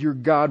Lord your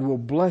God will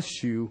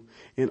bless you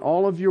in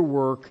all of your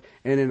work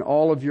and in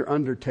all of your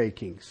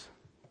undertakings.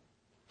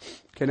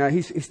 Okay, now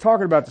he's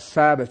talking about the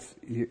Sabbath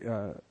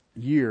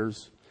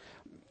years.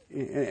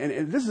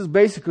 And this is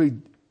basically,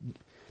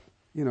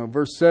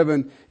 verse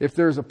 7, if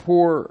there's a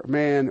poor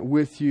man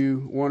with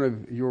you, one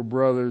of your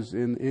brothers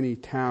in any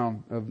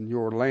town of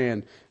your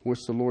land, which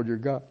the Lord your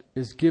God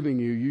is giving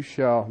you, you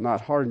shall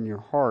not harden your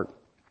heart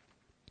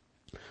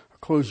or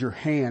close your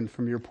hand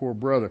from your poor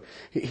brother.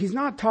 He's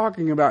not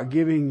talking about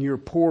giving your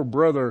poor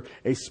brother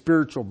a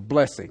spiritual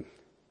blessing.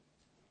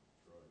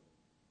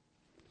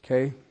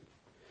 Okay?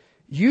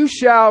 You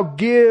shall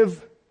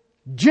give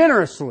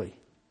generously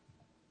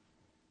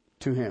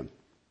to him.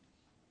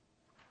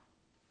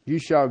 You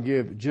shall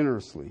give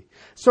generously.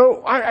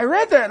 So I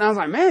read that and I was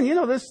like, man,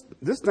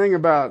 this thing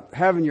about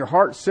having your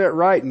heart set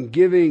right and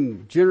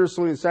giving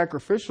generously and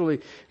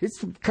sacrificially,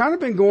 it's kind of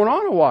been going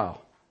on a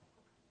while.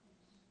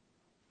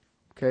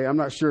 Okay, I'm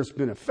not sure it's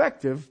been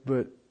effective,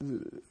 but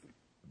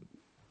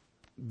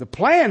the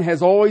plan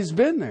has always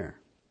been there.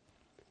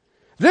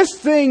 This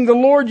thing, the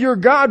Lord your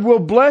God will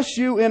bless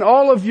you in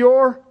all of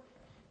your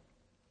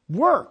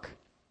work.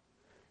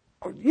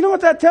 You know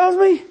what that tells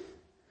me?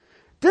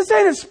 This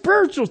ain't a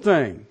spiritual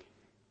thing.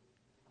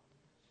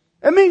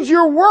 It means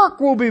your work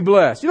will be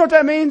blessed. You know what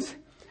that means?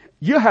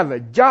 You have a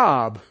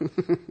job.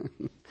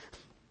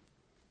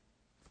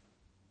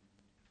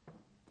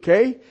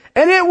 Okay?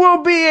 And it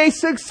will be a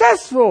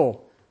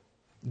successful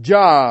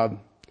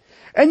job.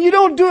 And you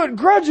don't do it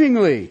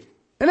grudgingly.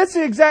 And that's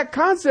the exact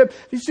concept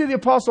you see the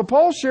Apostle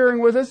Paul sharing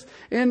with us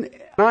in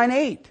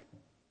 9:8.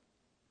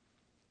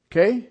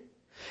 Okay?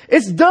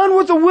 It's done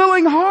with a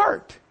willing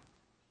heart.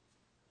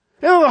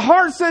 The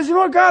heart says,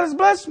 God has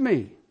blessed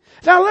me.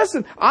 Now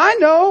listen, I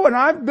know, and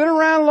I've been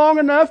around long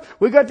enough,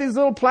 we got these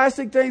little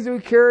plastic things that we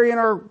carry in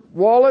our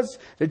wallets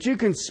that you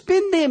can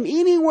spend them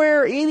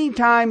anywhere,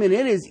 anytime, and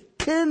it is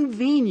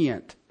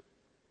convenient.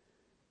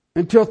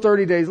 Until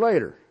 30 days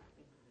later.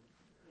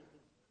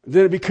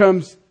 Then it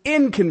becomes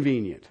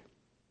inconvenient.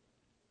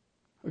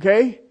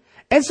 Okay?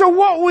 And so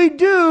what we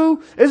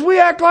do is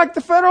we act like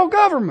the federal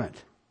government.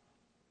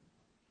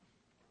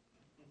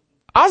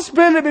 I'll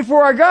spend it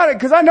before I got it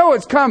because I know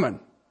it's coming.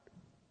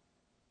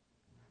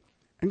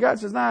 And God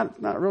says, not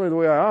really the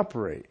way I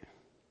operate.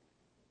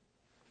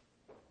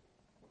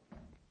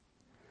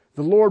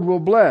 The Lord will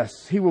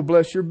bless. He will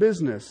bless your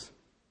business.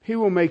 He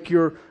will make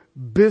your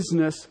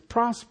business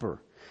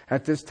prosper.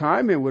 At this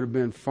time, it would have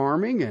been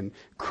farming and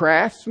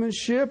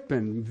craftsmanship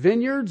and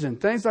vineyards and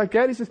things like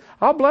that. He says,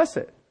 I'll bless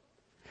it.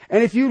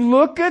 And if you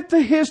look at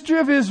the history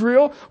of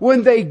Israel,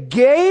 when they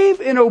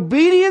gave in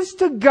obedience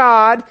to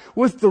God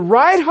with the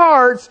right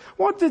hearts,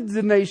 what did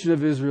the nation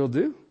of Israel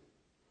do?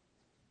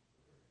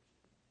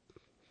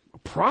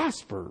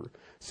 Prosper.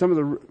 Some of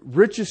the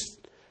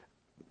richest,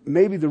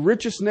 maybe the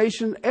richest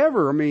nation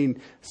ever. I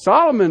mean,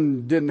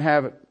 Solomon didn't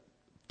have it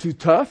too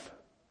tough.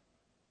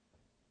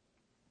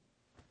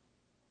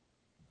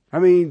 I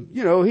mean,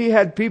 he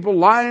had people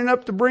lining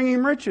up to bring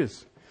him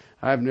riches.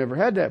 I've never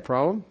had that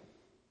problem.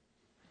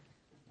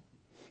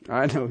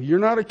 I know, you're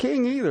not a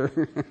king either.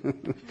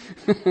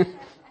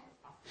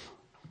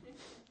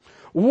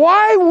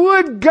 Why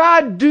would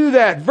God do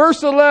that?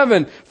 Verse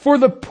 11, for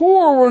the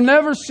poor will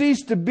never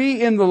cease to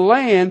be in the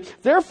land.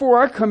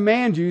 Therefore I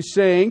command you,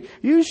 saying,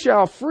 you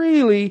shall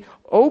freely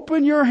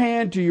open your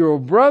hand to your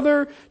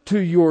brother, to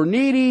your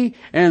needy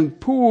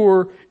and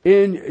poor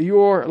in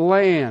your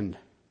land.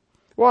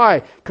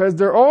 Why? Because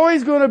they're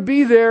always going to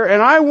be there,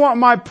 and I want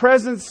my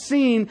presence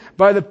seen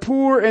by the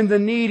poor and the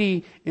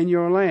needy in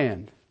your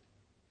land.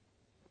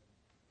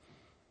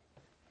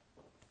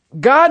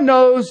 God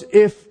knows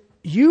if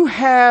you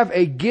have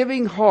a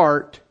giving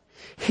heart,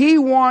 He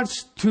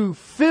wants to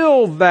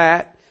fill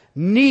that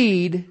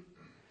need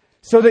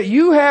so that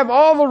you have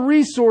all the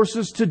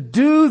resources to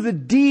do the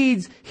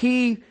deeds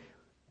He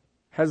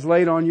has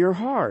laid on your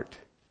heart.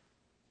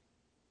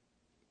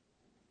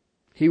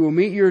 He will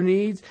meet your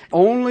needs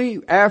only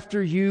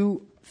after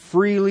you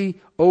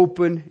freely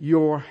open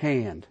your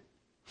hand.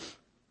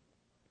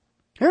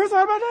 Ever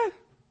thought about that?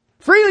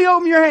 Freely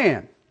open your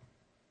hand.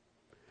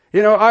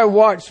 I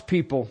watch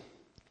people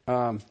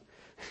in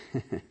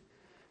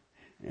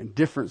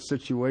different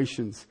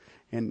situations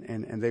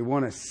and they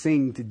want to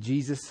sing to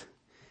Jesus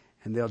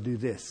and they'll do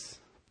this.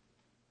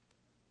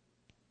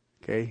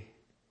 Okay?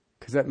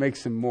 Because that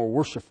makes them more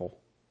worshipful.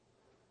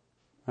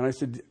 And I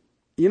said,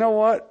 you know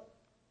what?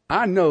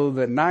 I know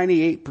that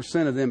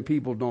 98% of them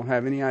people don't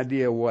have any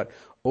idea what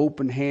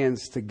open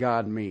hands to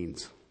God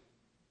means.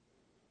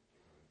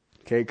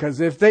 Okay, because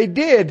if they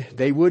did,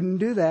 they wouldn't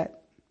do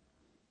that.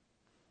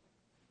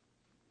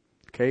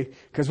 Okay,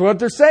 because what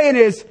they're saying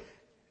is,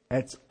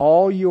 it's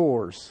all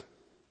yours.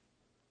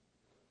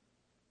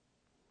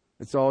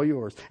 It's all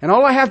yours. And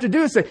all I have to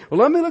do is say,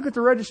 well, let me look at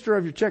the register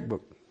of your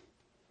checkbook.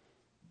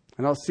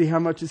 And I'll see how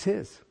much is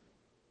His.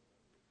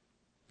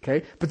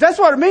 Okay, but that's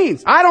what it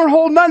means. I don't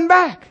hold nothing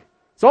back.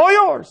 It's all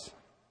yours.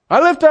 I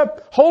lift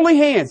up holy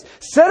hands.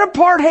 Set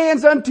apart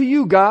hands unto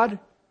you, God.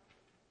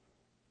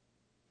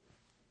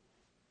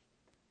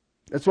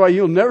 That's why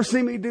you'll never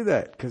see me do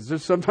that. Because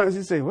there's sometimes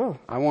you say, well,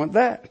 I want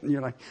that. And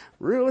you're like,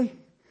 really?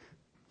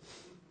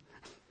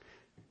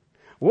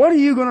 What are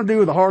you going to do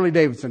with a Harley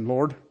Davidson,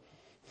 Lord?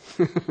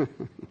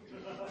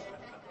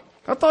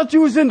 I thought you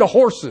was into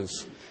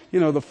horses.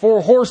 The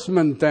 4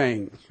 horsemen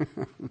thing.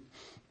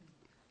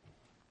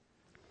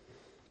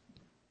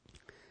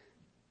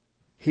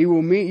 He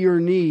will meet your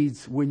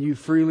needs when you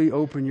freely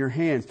open your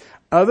hands.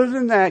 Other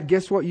than that,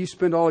 guess what you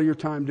spend all your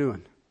time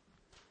doing?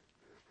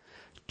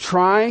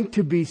 Trying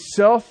to be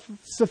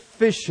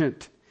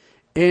self-sufficient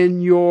in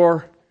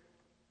your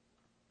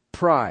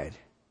pride.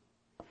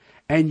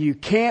 And you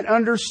can't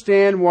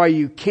understand why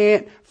you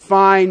can't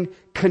find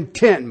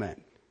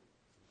contentment.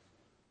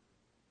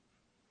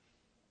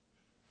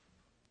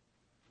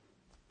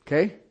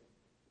 Okay?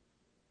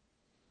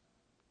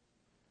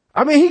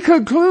 I mean,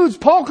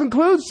 Paul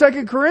concludes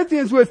 2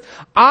 Corinthians with,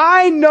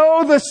 I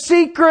know the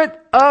secret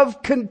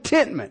of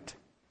contentment.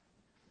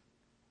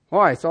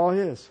 Why? It's all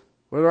His.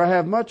 Whether I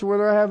have much or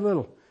whether I have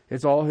little,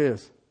 it's all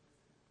His.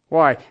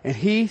 Why? And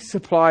He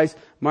supplies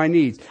my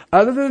needs.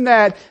 Other than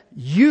that,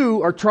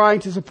 you are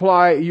trying to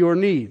supply your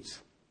needs.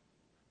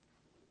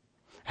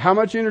 How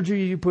much energy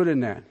do you put in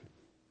that?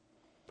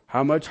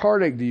 How much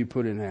heartache do you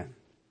put in that?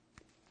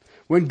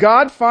 When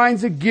God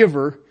finds a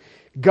giver,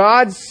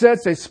 God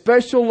sets a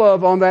special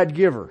love on that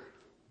giver.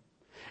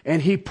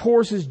 And He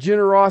pours His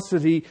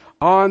generosity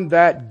on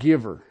that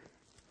giver.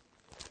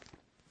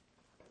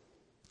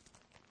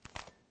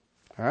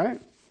 All right?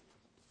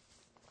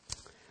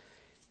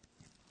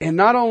 And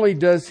not only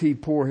does He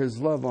pour His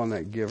love on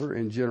that giver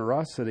in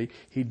generosity,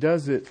 He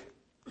does it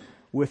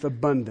with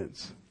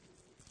abundance.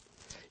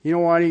 You know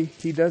why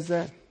He does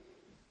that?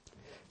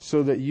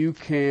 So that you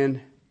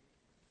can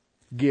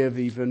give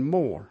even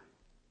more.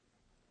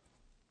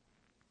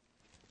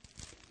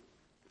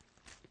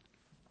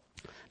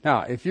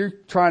 Now, if you're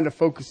trying to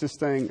focus this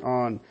thing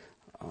on,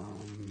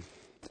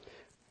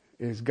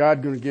 is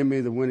God going to give me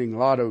the winning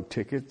lotto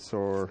tickets,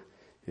 or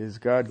is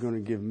God going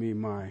to give me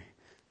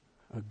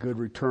a good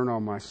return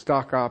on my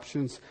stock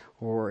options,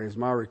 or is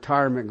my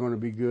retirement going to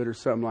be good, or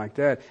something like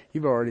that,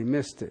 you've already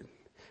missed it.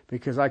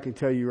 Because I can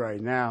tell you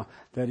right now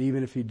that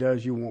even if He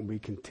does, you won't be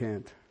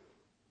content.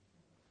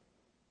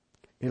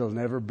 It'll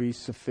never be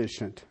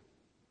sufficient.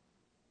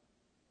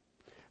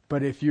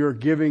 But if you're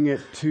giving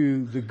it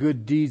to the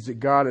good deeds that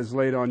God has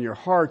laid on your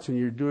hearts, and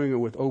you're doing it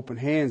with open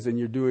hands, and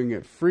you're doing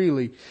it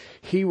freely,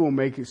 He will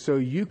make it so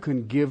you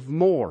can give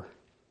more.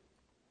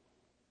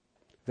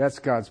 That's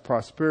God's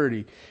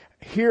prosperity.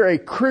 here a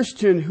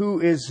Christian who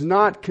is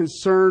not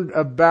concerned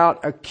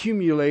about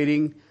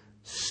accumulating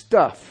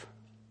stuff.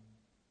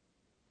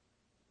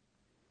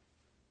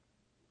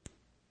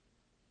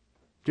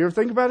 Do you ever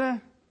think about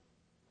that?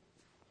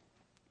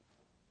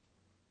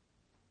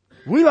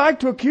 We like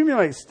to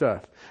accumulate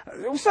stuff.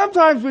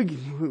 Sometimes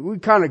we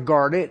kind of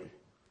guard it.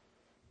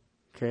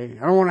 Okay,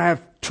 I don't want to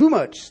have too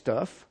much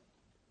stuff.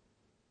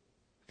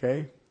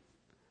 Okay.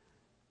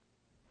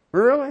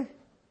 Really?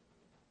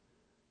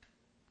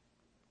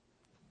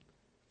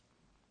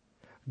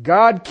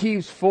 God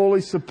keeps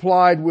fully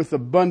supplied with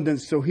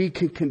abundance so He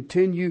can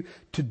continue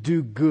to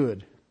do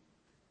good.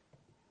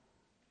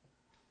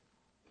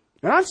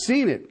 And I've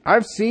seen it.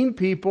 I've seen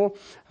people,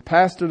 a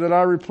pastor that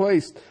I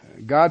replaced,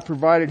 God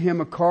provided him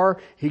a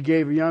car. He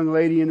gave a young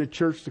lady in the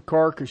church the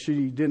car because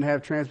she didn't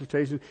have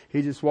transportation.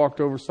 He just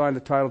walked over, signed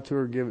the title to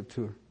her, and gave it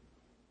to her.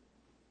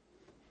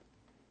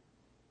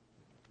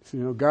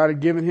 So, God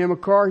had given him a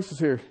car. He says,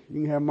 here,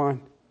 you can have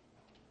mine.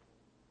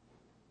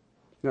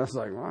 And I was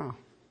like, wow.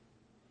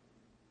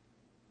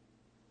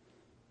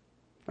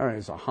 All right,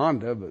 it's a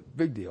Honda, but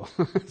big deal.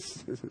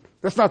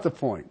 That's not the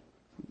point.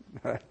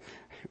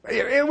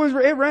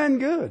 It ran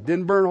good.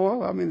 Didn't burn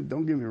oil. I mean,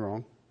 don't get me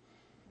wrong.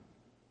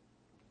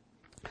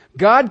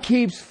 God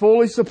keeps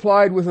fully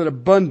supplied with an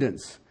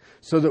abundance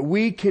so that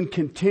we can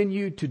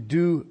continue to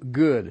do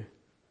good.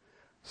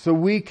 So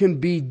we can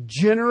be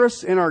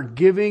generous in our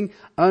giving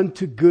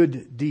unto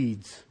good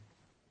deeds.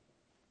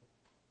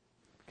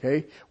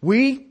 Okay?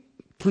 We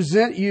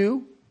present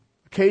you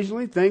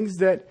occasionally things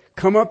that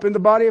come up in the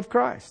body of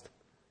Christ.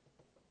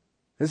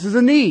 This is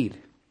a need.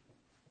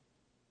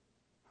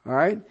 All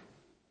right?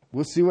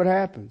 We'll see what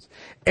happens.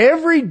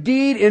 Every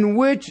deed in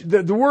which,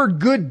 the word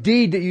good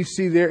deed that you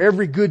see there,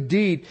 every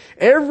deed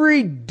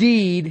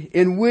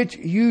in which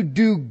you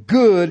do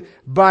good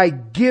by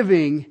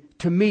giving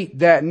to meet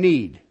that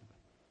need.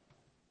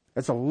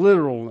 That's a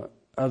literal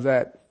of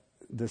that,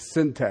 the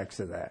syntax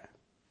of that.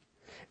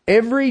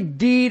 Every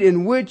deed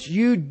in which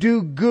you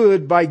do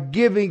good by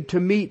giving to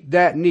meet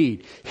that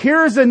need.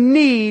 Here is a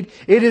need.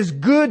 It is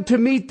good to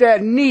meet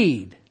that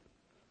need.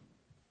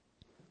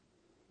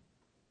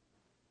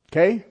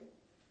 Okay?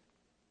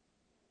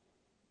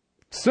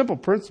 Simple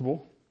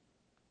principle.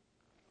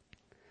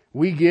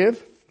 We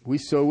give, we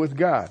sow with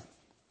God.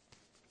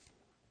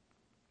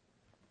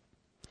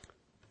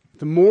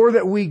 The more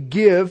that we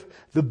give,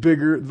 the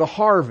bigger the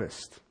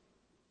harvest.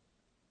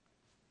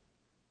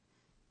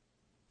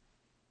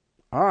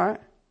 All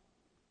right.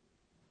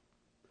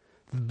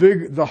 The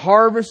bigger the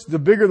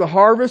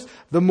harvest,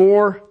 the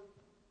more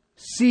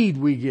seed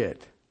we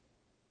get.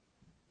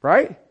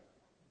 Right?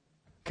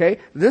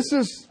 Okay? This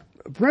is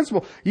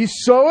principle. You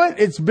sow it,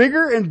 it's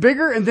bigger and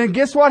bigger, and then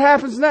guess what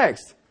happens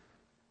next?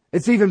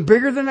 It's even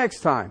bigger the next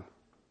time.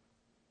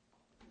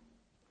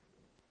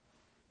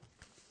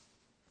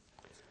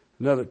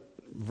 Another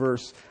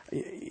verse.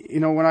 You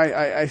know, when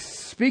I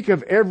speak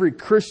of every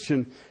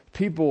Christian,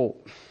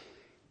 people,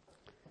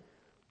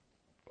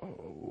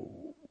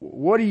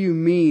 what do you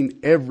mean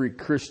every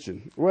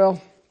Christian?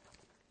 Well,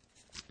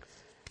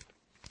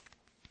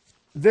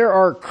 there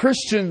are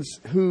Christians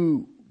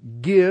who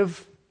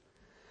give.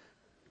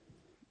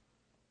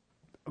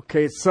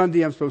 Okay, it's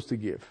Sunday, I'm supposed to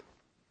give.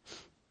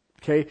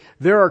 Okay,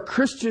 there are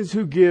Christians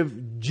who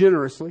give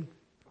generously.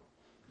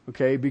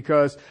 Okay,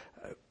 because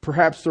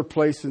perhaps their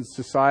place in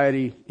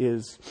society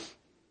is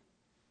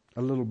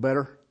a little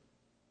better.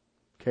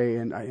 Okay,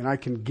 and I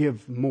can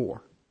give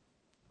more.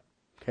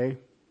 Okay.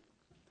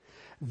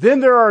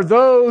 Then there are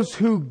those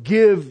who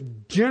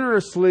give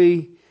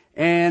generously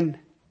and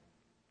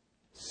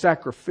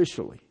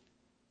sacrificially.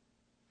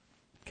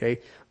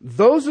 Okay,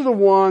 those are the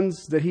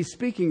ones that he's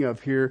speaking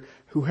of here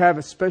who have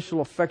a special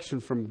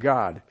affection from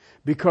God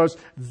because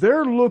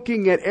they're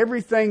looking at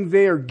everything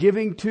they are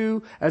giving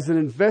to as an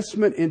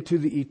investment into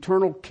the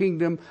eternal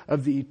kingdom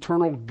of the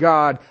eternal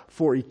God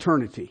for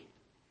eternity.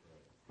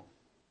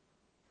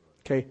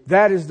 Okay,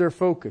 that is their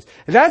focus.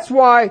 And that's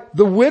why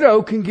the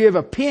widow can give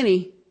a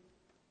penny,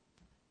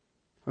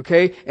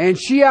 okay, and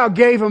she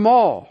outgave them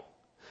all.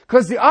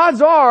 Because the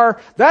odds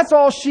are, that's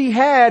all she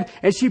had,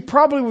 and she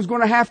probably was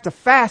going to have to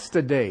fast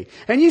a day.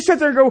 And you sit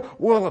there and go,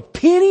 well, a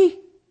penny?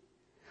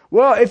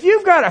 Well, if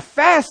you've got to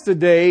fast a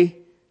day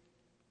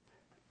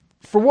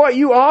for what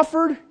you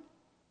offered,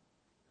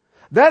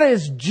 that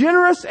is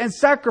generous and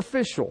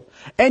sacrificial.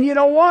 And you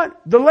know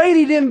what? The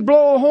lady didn't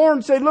blow a horn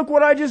and say, look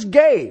what I just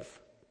gave.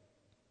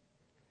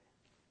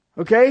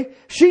 Okay?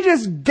 She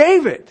just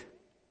gave it.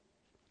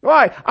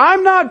 Why?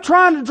 I'm not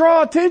trying to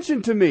draw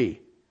attention to me.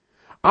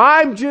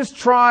 I'm just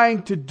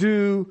trying to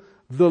do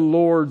the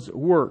Lord's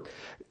work.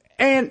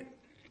 And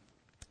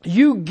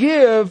you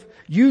give,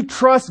 you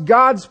trust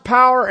God's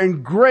power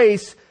and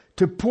grace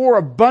to pour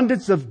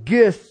abundance of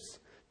gifts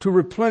to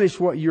replenish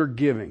what you're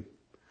giving.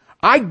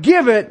 I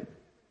give it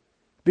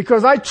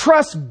because I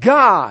trust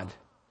God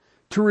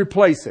to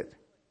replace it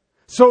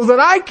so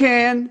that I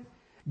can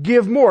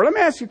give more. Let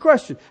me ask you a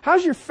question.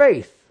 How's your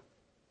faith?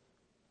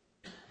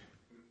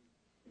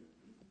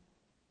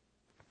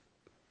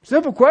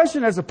 Simple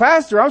question. As a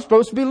pastor, I'm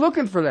supposed to be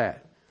looking for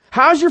that.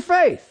 How's your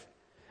faith?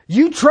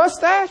 You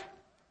trust that?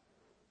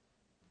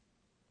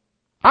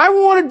 I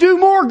want to do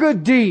more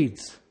good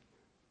deeds.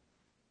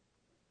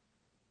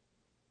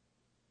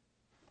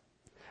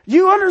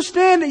 You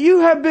understand that you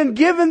have been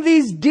given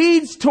these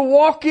deeds to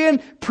walk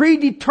in,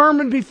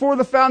 predetermined before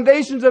the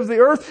foundations of the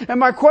earth. And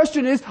my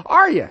question is,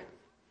 are you?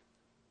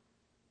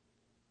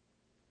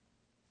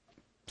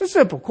 It's a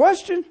simple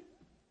question.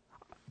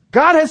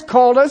 God has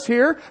called us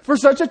here for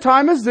such a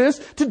time as this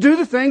to do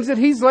the things that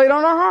He's laid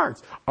on our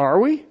hearts. Are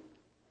we?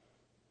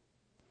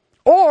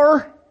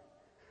 Or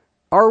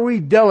are we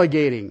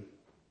delegating?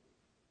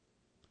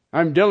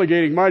 I'm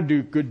delegating my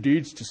good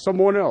deeds to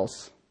someone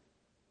else.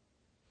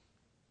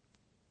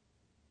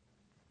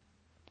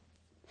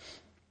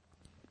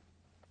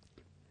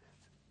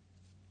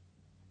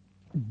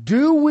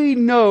 Do we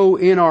know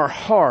in our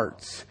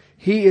hearts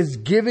He is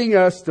giving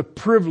us the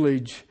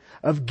privilege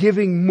of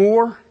giving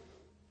more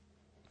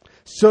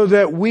so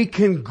that we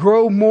can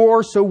grow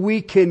more, so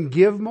we can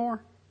give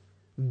more?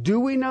 Do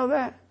we know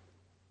that?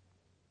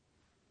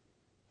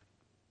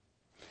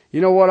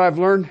 You know what I've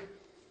learned?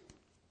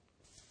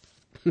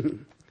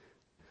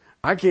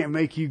 I can't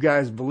make you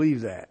guys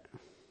believe that.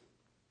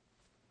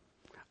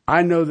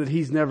 I know that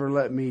He's never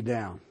let me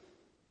down.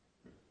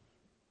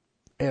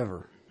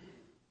 Ever.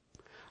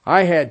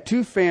 I had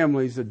 2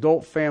 families,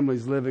 adult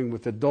families living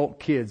with adult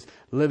kids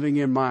living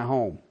in my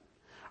home.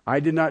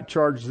 I did not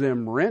charge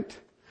them rent.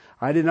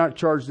 I did not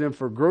charge them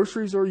for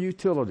groceries or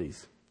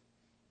utilities.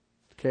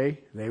 Okay?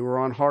 They were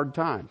on hard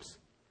times.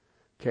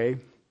 Okay?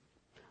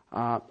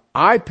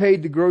 I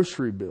paid the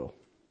grocery bill.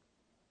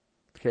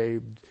 Okay?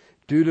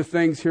 Due to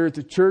things here at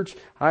the church,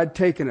 I'd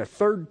taken a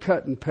 3rd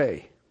cut in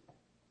pay.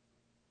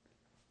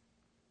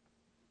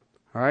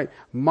 All right?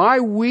 My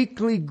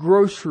weekly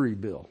grocery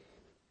bill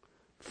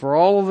for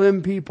all of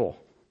them people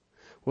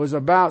was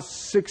about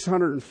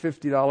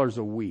 $650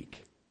 a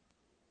week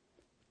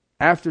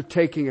after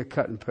taking a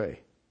cut in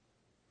pay.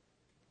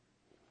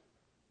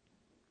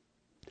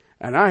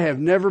 And I have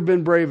never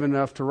been brave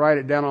enough to write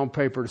it down on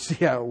paper to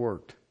see how it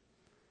worked.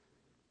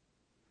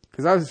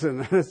 Because I was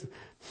saying,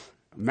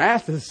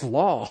 math is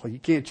law. You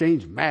can't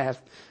change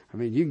math. I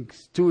mean,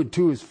 2 and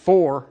 2 is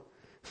 4.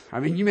 I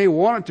mean, you may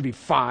want it to be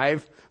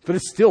 5, but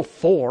it's still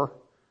 4.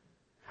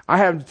 I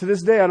have, to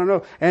this day, I don't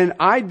know. And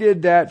I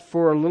did that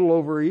for a little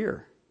over a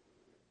year.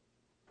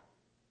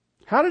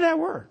 How did that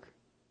work?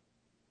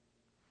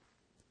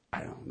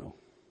 I don't know.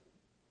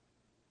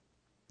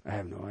 I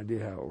have no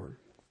idea how it worked.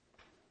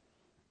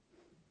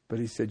 But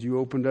He said, you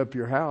opened up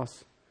your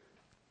house.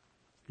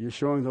 You're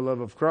showing the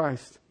love of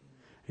Christ.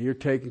 And you're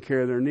taking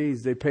care of their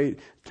needs. They paid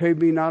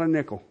me not a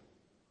nickel.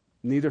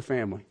 Neither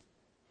family.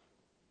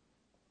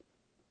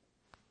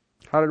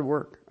 How did it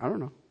work? I don't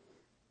know.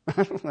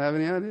 I don't have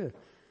any idea.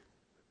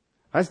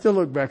 I still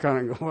look back on it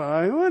and go,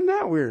 well, wasn't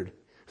that weird?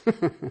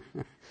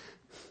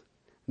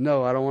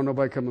 No, I don't want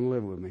nobody come and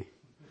live with me.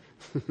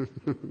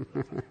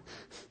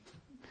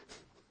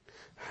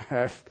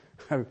 I've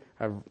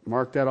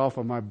marked that off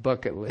on my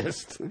bucket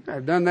list.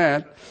 I've done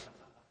that.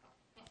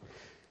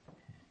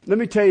 Let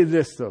me tell you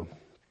this, though.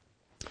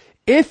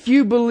 If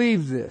you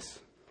believe this,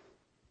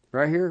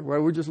 right here,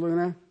 what we're just looking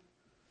at,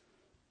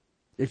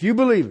 if you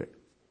believe it,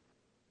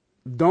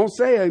 don't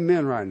say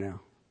amen right now,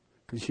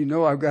 because you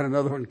know I've got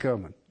another one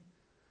coming.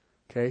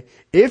 Okay?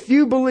 If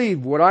you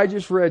believe what I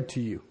just read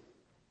to you,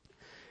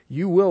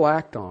 you will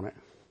act on it.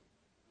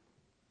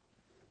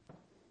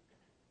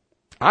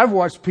 I've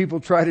watched people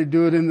try to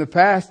do it in the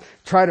past,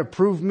 try to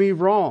prove me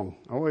wrong.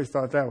 I always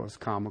thought that was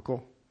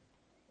comical.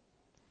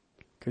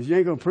 Because you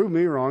ain't going to prove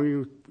me wrong.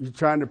 You're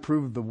trying to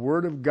prove the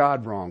Word of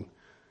God wrong.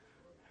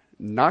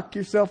 Knock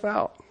yourself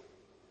out.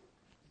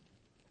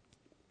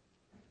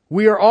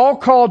 We are all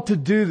called to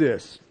do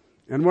this.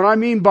 And what I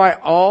mean by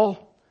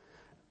all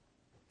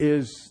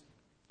is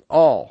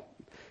all.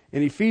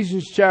 In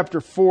Ephesians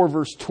chapter 4,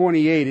 verse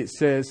 28, it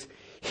says,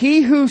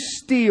 he who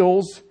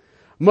steals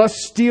must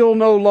steal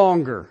no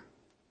longer.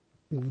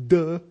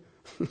 Duh.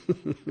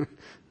 All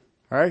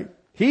right?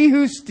 He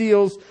who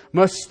steals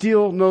must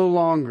steal no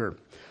longer.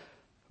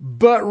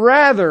 But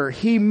rather,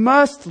 he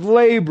must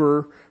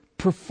labor,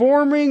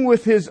 performing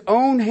with his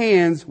own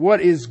hands what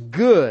is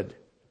good,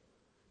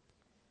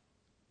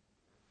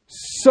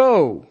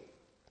 so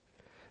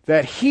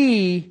that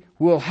he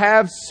will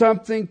have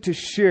something to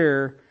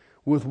share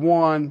with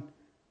one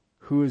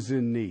who is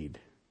in need.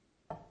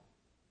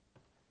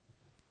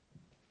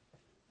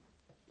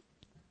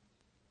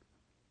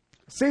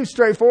 Seems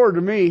straightforward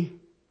to me.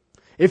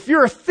 If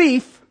you're a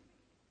thief,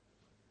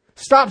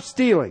 stop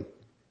stealing.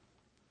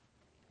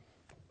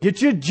 Get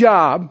you a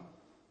job.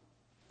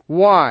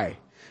 Why?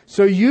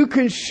 So you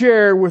can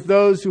share with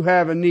those who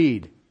have a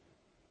need.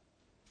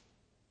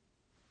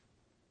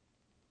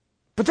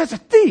 But that's a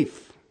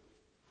thief.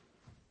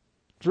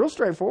 It's real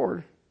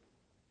straightforward.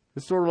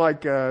 It's sort of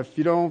like if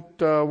you don't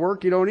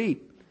work, you don't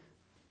eat.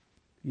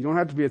 You don't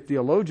have to be a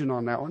theologian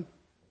on that one.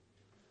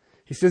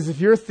 He says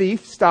if you're a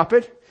thief, stop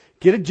it.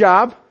 Get a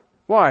job.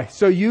 Why?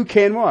 So you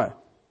can what?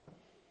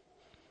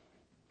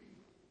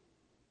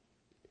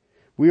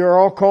 We are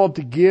all called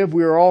to give.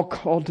 We are all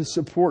called to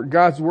support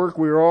God's work.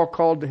 We are all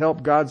called to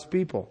help God's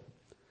people.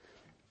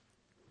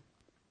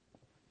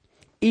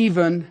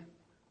 Even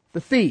the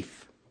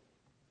thief.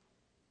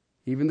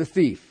 Even the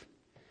thief.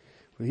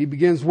 When he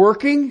begins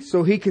working,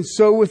 so he can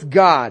sow with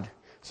God,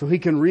 so he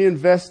can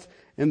reinvest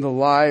in the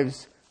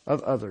lives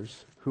of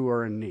others who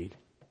are in need.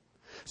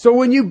 So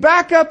when you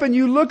back up and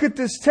you look at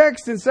this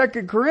text in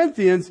 2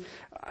 Corinthians,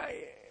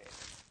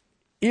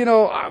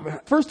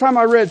 first time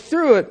I read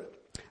through it,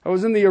 I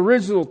was in the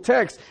original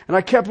text and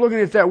I kept looking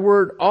at that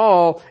word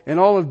all and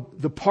all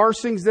of the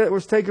parsings that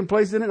was taking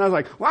place in it. And I was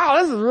like,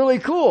 wow, this is really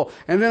cool.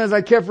 And then as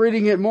I kept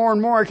reading it more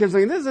and more, I kept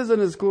saying, this isn't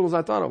as cool as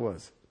I thought it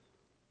was.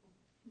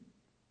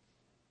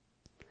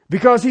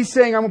 Because he's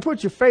saying, I'm going to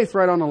put your faith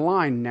right on the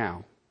line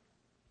now.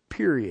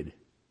 Period.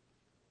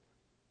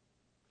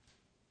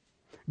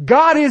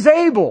 God is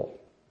able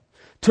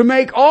to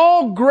make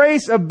all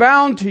grace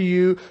abound to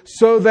you,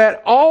 so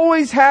that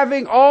always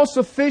having all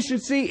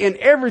sufficiency in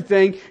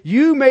everything,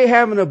 you may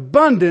have an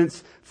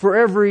abundance for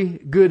every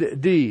good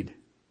deed.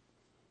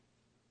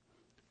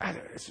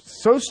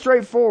 It's so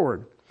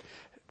straightforward.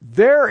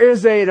 There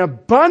is an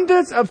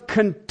abundance of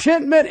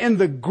contentment in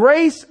the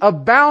grace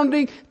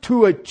abounding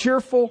to a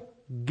cheerful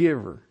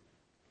giver,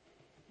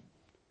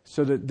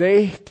 so that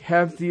they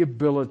have the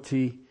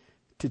ability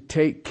to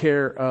take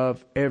care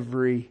of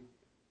every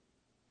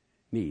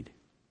need.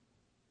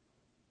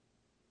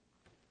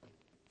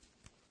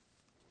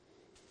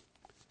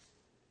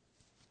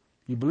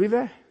 You believe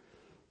that?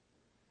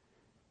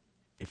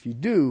 If you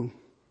do,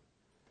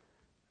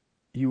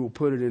 you will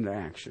put it into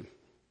action.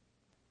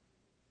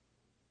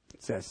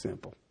 It's that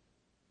simple.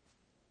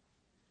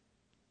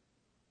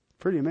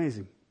 Pretty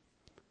amazing.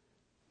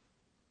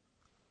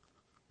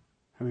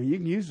 I mean, you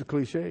can use the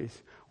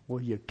cliches.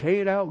 Well, you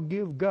can't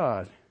outgive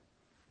God.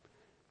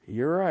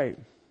 You're right.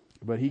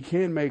 But He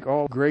can make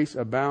all grace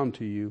abound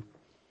to you,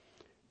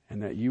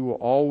 and that you will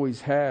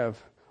always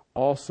have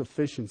all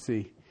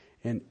sufficiency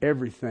in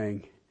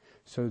everything,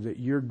 so that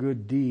your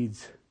good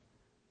deeds,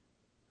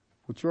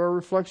 which are a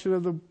reflection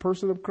of the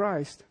person of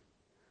Christ,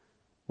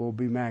 will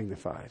be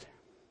magnified.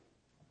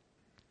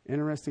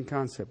 Interesting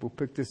concept. We'll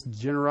pick this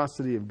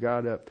generosity of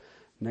God up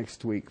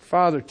next week.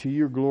 Father, to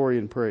your glory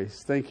and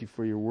praise, thank you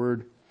for your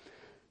word.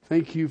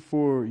 Thank you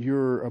for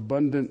your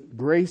abundant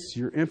grace,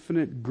 your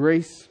infinite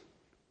grace.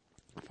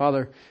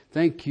 Father,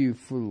 thank you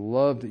for the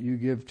love that you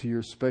give to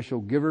your special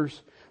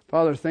givers.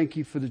 Father, thank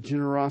you for the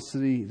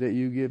generosity that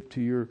you give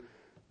to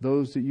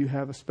those that you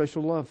have a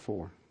special love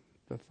for.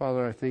 But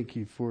Father, I thank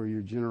you for your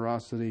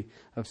generosity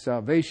of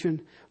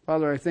salvation.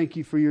 Father, I thank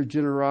you for your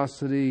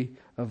generosity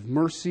of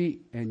mercy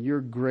and your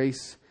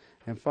grace.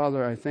 And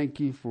Father, I thank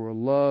you for a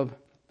love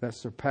that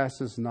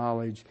surpasses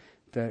knowledge,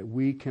 that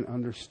we can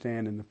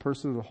understand in the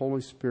person of the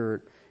Holy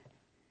Spirit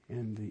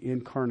and the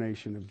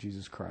incarnation of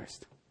Jesus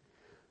Christ.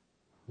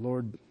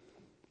 Lord,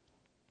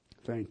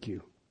 thank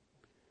you.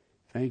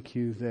 Thank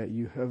you that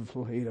you have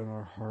laid on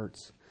our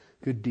hearts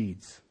good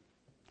deeds,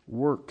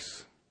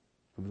 works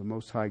of the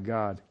Most High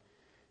God,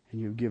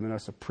 and you've given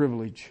us a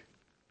privilege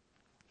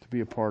to be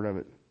a part of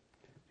it.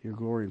 Your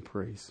glory and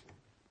praise.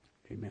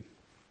 Amen.